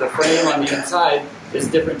nuki, to the frame on the inside, is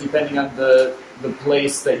different depending on the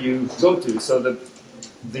place that you go to. So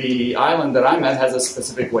the island that I'm at has a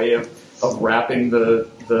specific way of wrapping the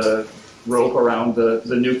rope around the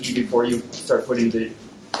nuki before you start putting the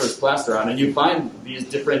first plaster on. And you find these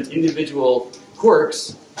different individual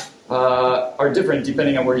quirks are different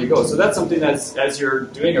depending on where you go. So that's something as you're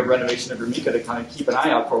doing a renovation of your Minka to kind of keep an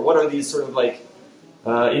eye out for. What are these sort of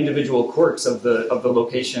individual quirks of the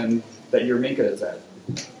location that your Minka is at?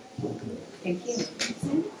 Thank you.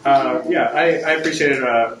 Yeah, I appreciated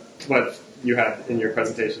what you had in your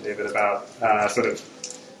presentation, David, about sort of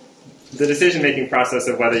the decision-making process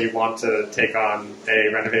of whether you want to take on a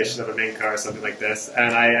renovation of a Minka or something like this.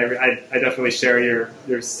 And I definitely share your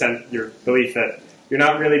belief that you're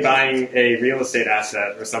not really buying a real estate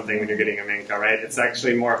asset or something when you're getting a Minka, right? It's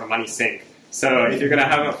actually more of a money sink. So if you're going to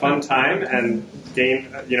have a fun time and gain,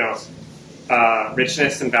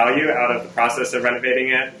 richness and value out of the process of renovating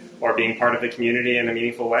it or being part of the community in a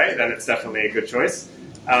meaningful way, then it's definitely a good choice.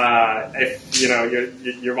 If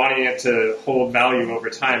you're wanting it to hold value over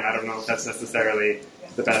time, I don't know if that's necessarily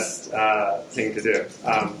the best thing to do.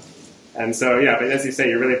 And so, yeah, but as you say,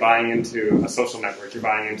 you're really buying into a social network. You're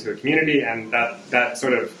buying into a community, and that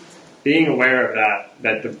sort of being aware of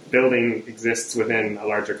that the building exists within a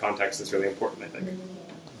larger context is really important, I think.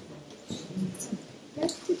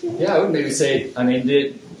 Yeah, I would maybe say,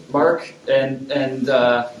 did Mark and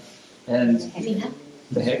the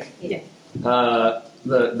Hick,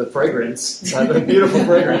 the fragrance, the beautiful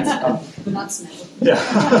fragrance. Not smell.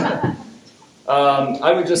 Yeah.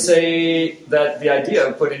 I would just say that the idea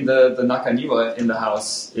of putting the nakaniwa in the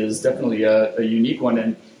house is definitely a unique one,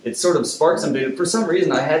 and it sort of sparked something. For some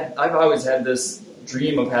reason, I've always had this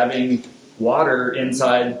dream of having water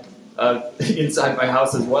inside my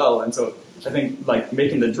house as well, and so I think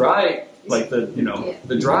making the dry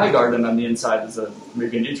the dry garden on the inside is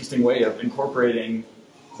maybe an interesting way of incorporating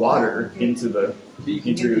water into the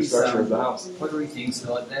interior structure of the house. Pottery things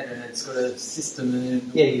like that, and it's got a system,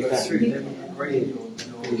 and you goes can. through them.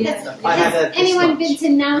 Has anyone been to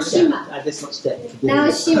Naoshima? This much depth.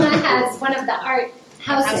 Naoshima has one of the art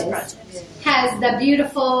houses. Has the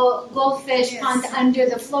beautiful goldfish pond under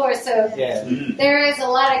the floor, so there is a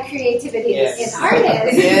lot of creativity in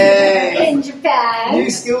artists in Japan. New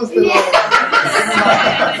skills to learn.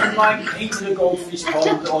 Painted a goldfish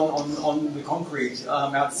pond on the concrete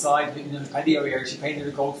outside in the patio area. She painted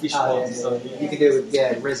a goldfish pond. So you can do it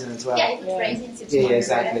with resin as well.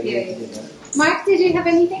 Exactly. Mark, did you have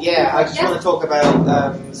anything? I just want to talk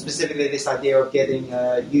about specifically this idea of getting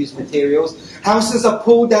used materials. Houses are are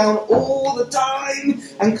pulled down all the time,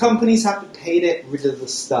 and companies have to pay to get rid of the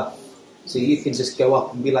stuff. So you can just go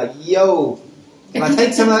up and be like, yo, can I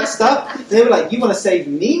take some of that stuff? And they were like, you want to save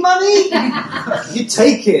me money? You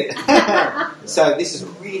take it. So this is a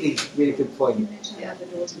really, really good point. Yeah, the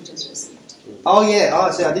doors we just received. Oh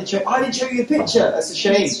yeah, so I didn't show you a picture. That's a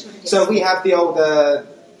shame. So we have the old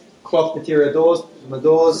cloth material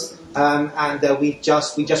doors, and we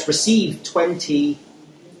just received 20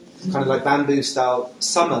 kind of like bamboo style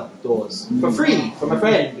summer doors for free from a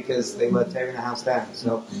friend because they were tearing the house down.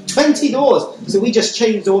 So 20 doors. So we just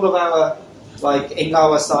changed all of our like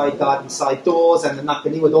in-our side, garden side doors, and the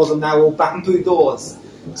Nakaniwa doors are now all bamboo doors.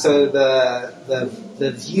 So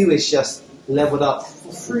the view is just leveled up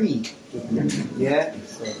for free. Yeah.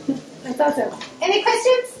 So. That's awesome. Any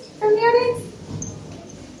questions from the audience?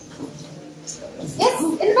 Yes,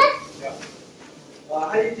 in the back.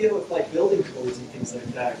 How do you deal with like building codes and things like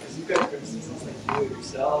that? Because you've got, for instance, things like do it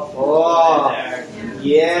yourself. Oh,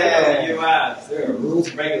 yeah. In the U.S., there are rules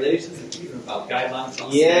and regulations and even about guidelines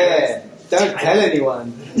on stairs. Don't tell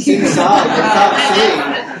anyone. It's inside. You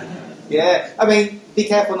can't see. Yeah. I mean, be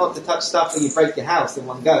careful not to touch stuff when you break your house in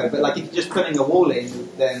one go. But like if you're just putting a wall in,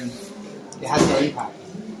 then it has no impact.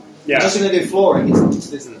 Yeah. You're just going to do flooring.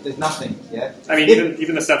 There's nothing. Yeah. I mean,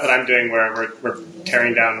 even the stuff that I'm doing, where we're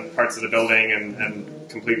tearing down parts of the building and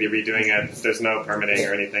completely redoing it, there's no permitting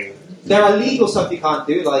or anything. There are legal stuff you can't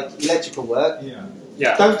do, like electrical work. Yeah.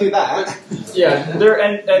 Don't do that. Yeah.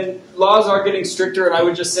 And laws are getting stricter, and I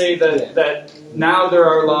would just say that now there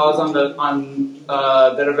are laws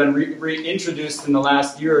that have been reintroduced in the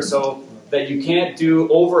last year or so that you can't do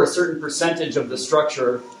over a certain percentage of the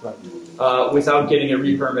structure without getting a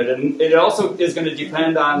re-permit. And it also is going to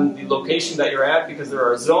depend on the location that you're at, because there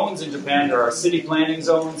are zones in Japan. There are city planning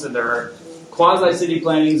zones, and there are quasi-city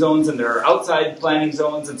planning zones, and there are outside planning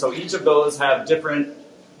zones. And so each of those have different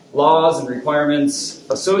laws and requirements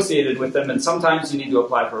associated with them. And sometimes you need to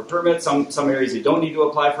apply for a permit. Some areas you don't need to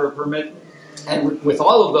apply for a permit. And with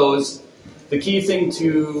all of those, the key thing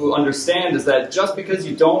to understand is that just because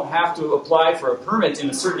you don't have to apply for a permit in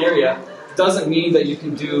a certain area doesn't mean that you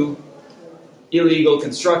can do illegal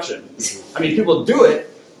construction. I mean, people do it,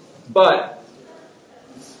 but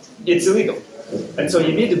it's illegal. And so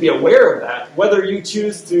you need to be aware of that. Whether you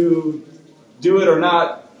choose to do it or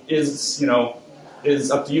not is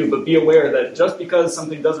up to you. But be aware that just because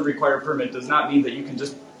something doesn't require a permit does not mean that you can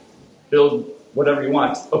just build whatever you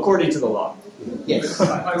want, according to the law. Yes.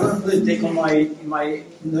 I want to put a deck on my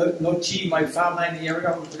farmland in the area.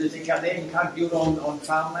 I want to put a deck out there. You can't build on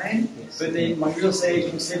farmland. Yes. But then my real estate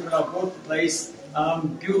agent said when I bought the place,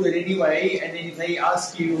 build it anyway. And then if they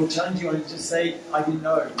ask you or challenge you on it, just say, I didn't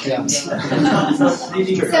know. Yeah. So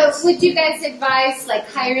would you guys advise like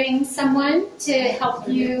hiring someone to help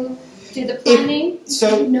you do the planning?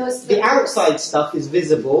 The outside stuff is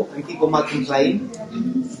visible and people might complain.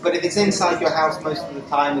 But if it's inside your house most of the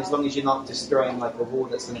time, as long as you're not destroying like a wall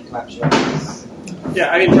that's going to collapse your house. Yeah,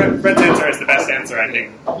 I mean, Brett's answer is the best answer, I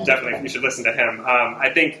think. Definitely, you should listen to him. I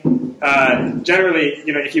think, generally,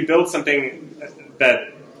 if you build something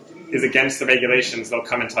that is against the regulations, they'll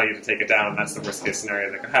come and tell you to take it down. That's the worst case scenario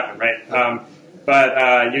that could happen, right?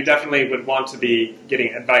 But you definitely would want to be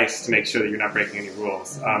getting advice to make sure that you're not breaking any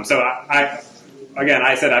rules. So I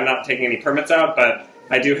said I'm not taking any permits out, but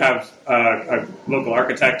I do have a local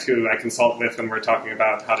architect who I consult with when we're talking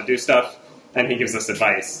about how to do stuff, and he gives us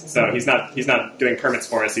advice. So he's not doing permits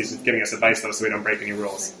for us. He's just giving us advice, though, so we don't break any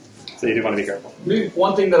rules. So you do want to be careful.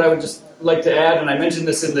 One thing that I would just like to add, and I mentioned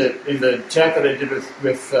this in the chat that I did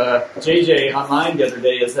with JJ online the other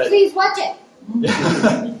day, is that please watch it.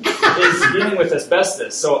 is dealing with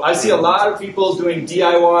asbestos. So I see a lot of people doing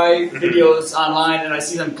DIY videos online, and I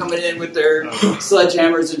see them coming in with their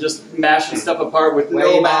sledgehammers and just mashing stuff apart with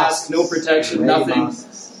no mask, no protection, nothing.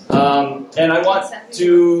 And I want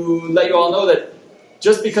to let you all know that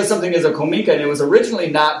just because something is a kominka and it was originally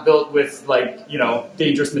not built with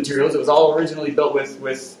dangerous materials, it was all originally built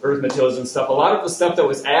with earth materials and stuff. A lot of the stuff that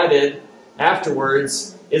was added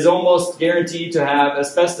afterwards is almost guaranteed to have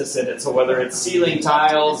asbestos in it. So whether it's ceiling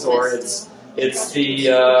tiles or it's the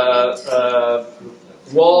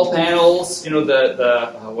wall panels,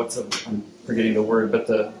 I'm forgetting the word, but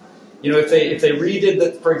if they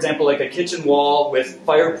redid for example, like a kitchen wall with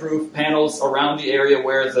fireproof panels around the area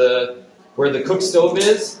where the cook stove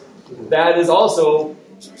is, that is also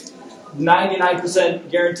 99%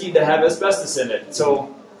 guaranteed to have asbestos in it.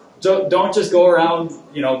 So don't just go around,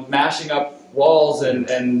 mashing up walls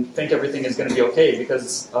and think everything is going to be okay,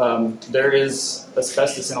 because there is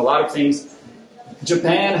asbestos in a lot of things.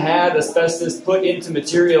 Japan had asbestos put into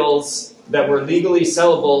materials that were legally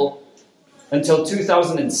sellable until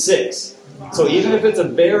 2006. So even if it's a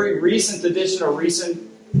very recent addition or recent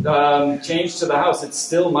change to the house, it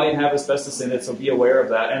still might have asbestos in it, so be aware of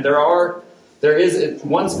that. And there is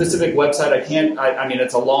one specific website, I mean,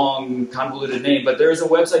 it's a long, convoluted name, but there is a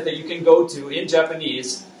website that you can go to in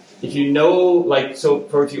Japanese. If you know, like, so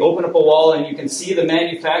if you open up a wall and you can see the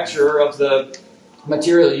manufacturer of the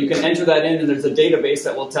material, you can enter that in, and there's a database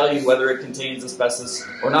that will tell you whether it contains asbestos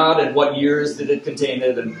or not, and what years did it contain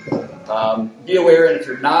it, and be aware. And if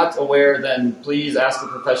you're not aware, then please ask a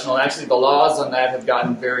professional. Actually, the laws on that have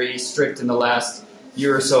gotten very strict in the last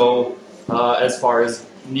year or so, as far as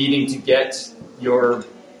needing to get your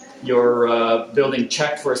building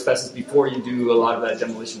checked for asbestos before you do a lot of that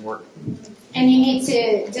demolition work. And you need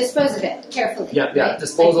to dispose of it carefully. Yeah. Right?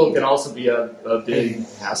 Disposal can also be a big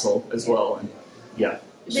hassle as well. And, yeah.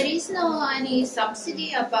 There is no any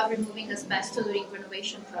subsidy about removing asbestos during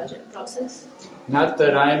renovation process? Not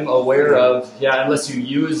that I'm aware of. Yeah, unless you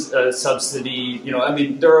use a subsidy. You know, I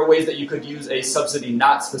mean, there are ways that you could use a subsidy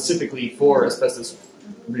not specifically for asbestos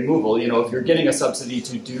removal. You know, if you're getting a subsidy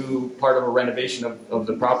to do part of a renovation of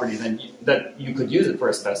the property, then you could use it for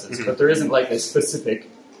asbestos. Mm-hmm. But there isn't like a specific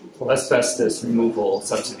asbestos removal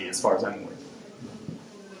subsidy as far as I'm aware.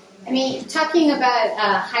 I mean, talking about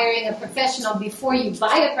hiring a professional before you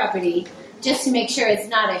buy a property, just to make sure it's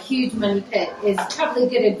not a huge money pit, is probably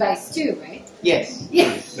good advice too, right? Yes.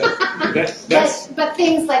 Yeah. But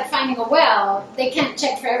things like finding a well, they can't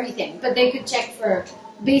check for everything, but they could check for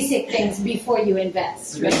basic things before you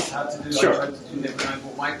invest. Right? How to do, sure. I tried to do that when I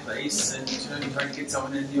bought my place, and trying to get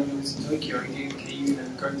someone in the office in Tokyo and getting a key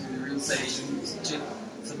and going through the real estate agent,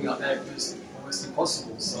 something like that was almost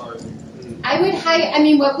impossible. So I would hire. I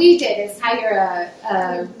mean, what we did is hire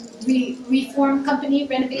a reform company,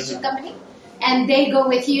 renovation company, and they go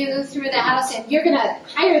with you through the house, and you're going to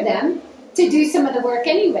hire them to do some of the work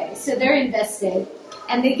anyway. So they're invested,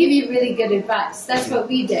 and they give you really good advice. That's what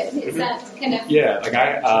we did. Is that kind of? Yeah, like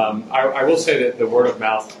I will say that the word of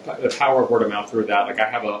mouth, the power of word of mouth through that. Like I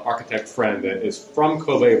have an architect friend that is from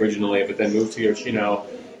Kobe originally, but then moved to Yoshino.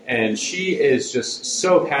 And she is just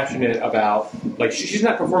so passionate about, like, she's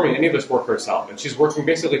not performing any of this work herself, and she's working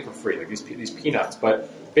basically for free, like these peanuts. But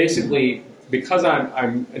basically, because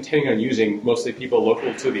I'm intending on using mostly people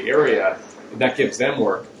local to the area, that gives them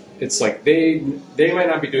work. It's like they might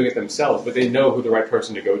not be doing it themselves, but they know who the right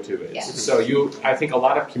person to go to is. Yeah. So I think a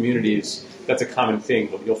lot of communities, that's a common thing.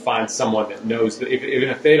 You'll find someone that knows that even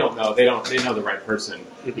if they don't know, they know the right person.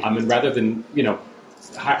 And rather than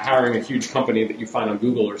hiring a huge company that you find on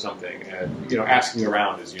Google or something, and asking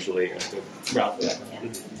around is usually a good route for that.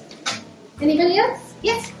 Yeah. Anybody else?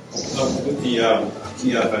 Yes. With the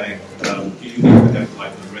Kia bank, do you need to have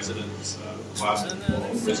like a residence requirement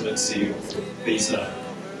or residency visa?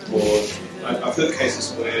 Or I've heard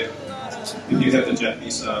cases where if you have the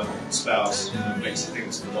Japanese spouse, it makes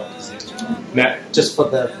things a lot easier. Just for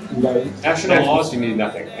the loan. National laws, you need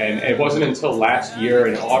nothing. And it wasn't until last year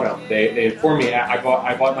in autumn, they informed me, I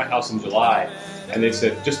bought my house in July, and they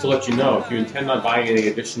said, just to let you know, if you intend on buying any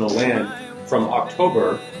additional land from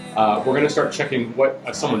October, we're going to start checking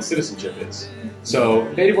what someone's citizenship is.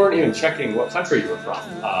 So they weren't even checking what country you were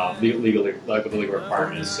from, legally, like with the legal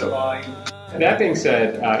requirements. So that being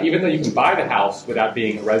said, even though you can buy the house without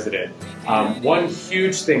being a resident, one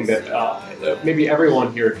huge thing that maybe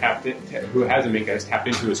everyone here who has a Minka has tapped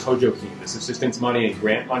into is Hojokin, this assistance money and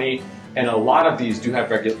grant money. And a lot of these do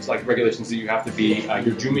have regulations that you have to be,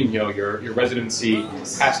 your juminyo, your residency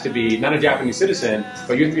has to be not a Japanese citizen,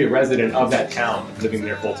 but you have to be a resident of that town, living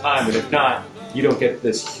there full time. And if not, you don't get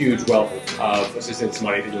this huge wealth of assistance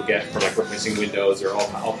money that you'll get for like replacing windows or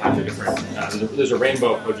all kinds of different. There's a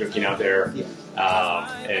rainbow of Hojokin out there,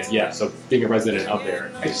 and yeah, so being a resident of there.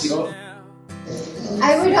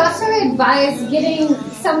 I would also advise getting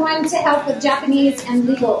someone to help with Japanese and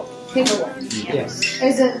legal paperwork. Yes.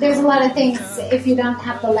 There's a lot of things if you don't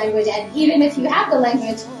have the language, and even if you have the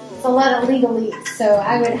language, it's a lot of legalese. So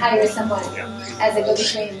I would hire someone as a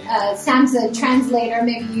go-between. Sam's a translator.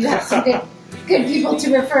 Maybe you have some good people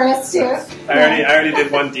to refer us to. I already did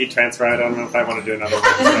one deed transfer. I don't know if I want to do another one.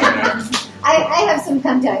 So, yeah. I have some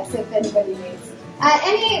contacts if anybody needs.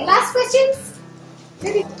 Any last questions?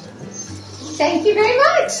 Maybe. Thank you very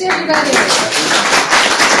much, everybody.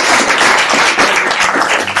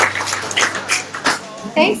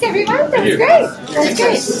 Thanks, everyone. That was great.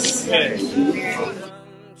 That's great.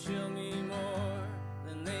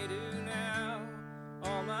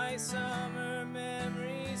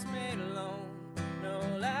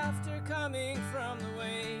 Coming from the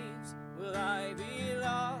waves, will I be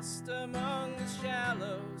lost among the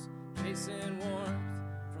shallows, chasing warmth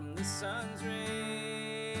from the sun's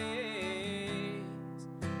rays?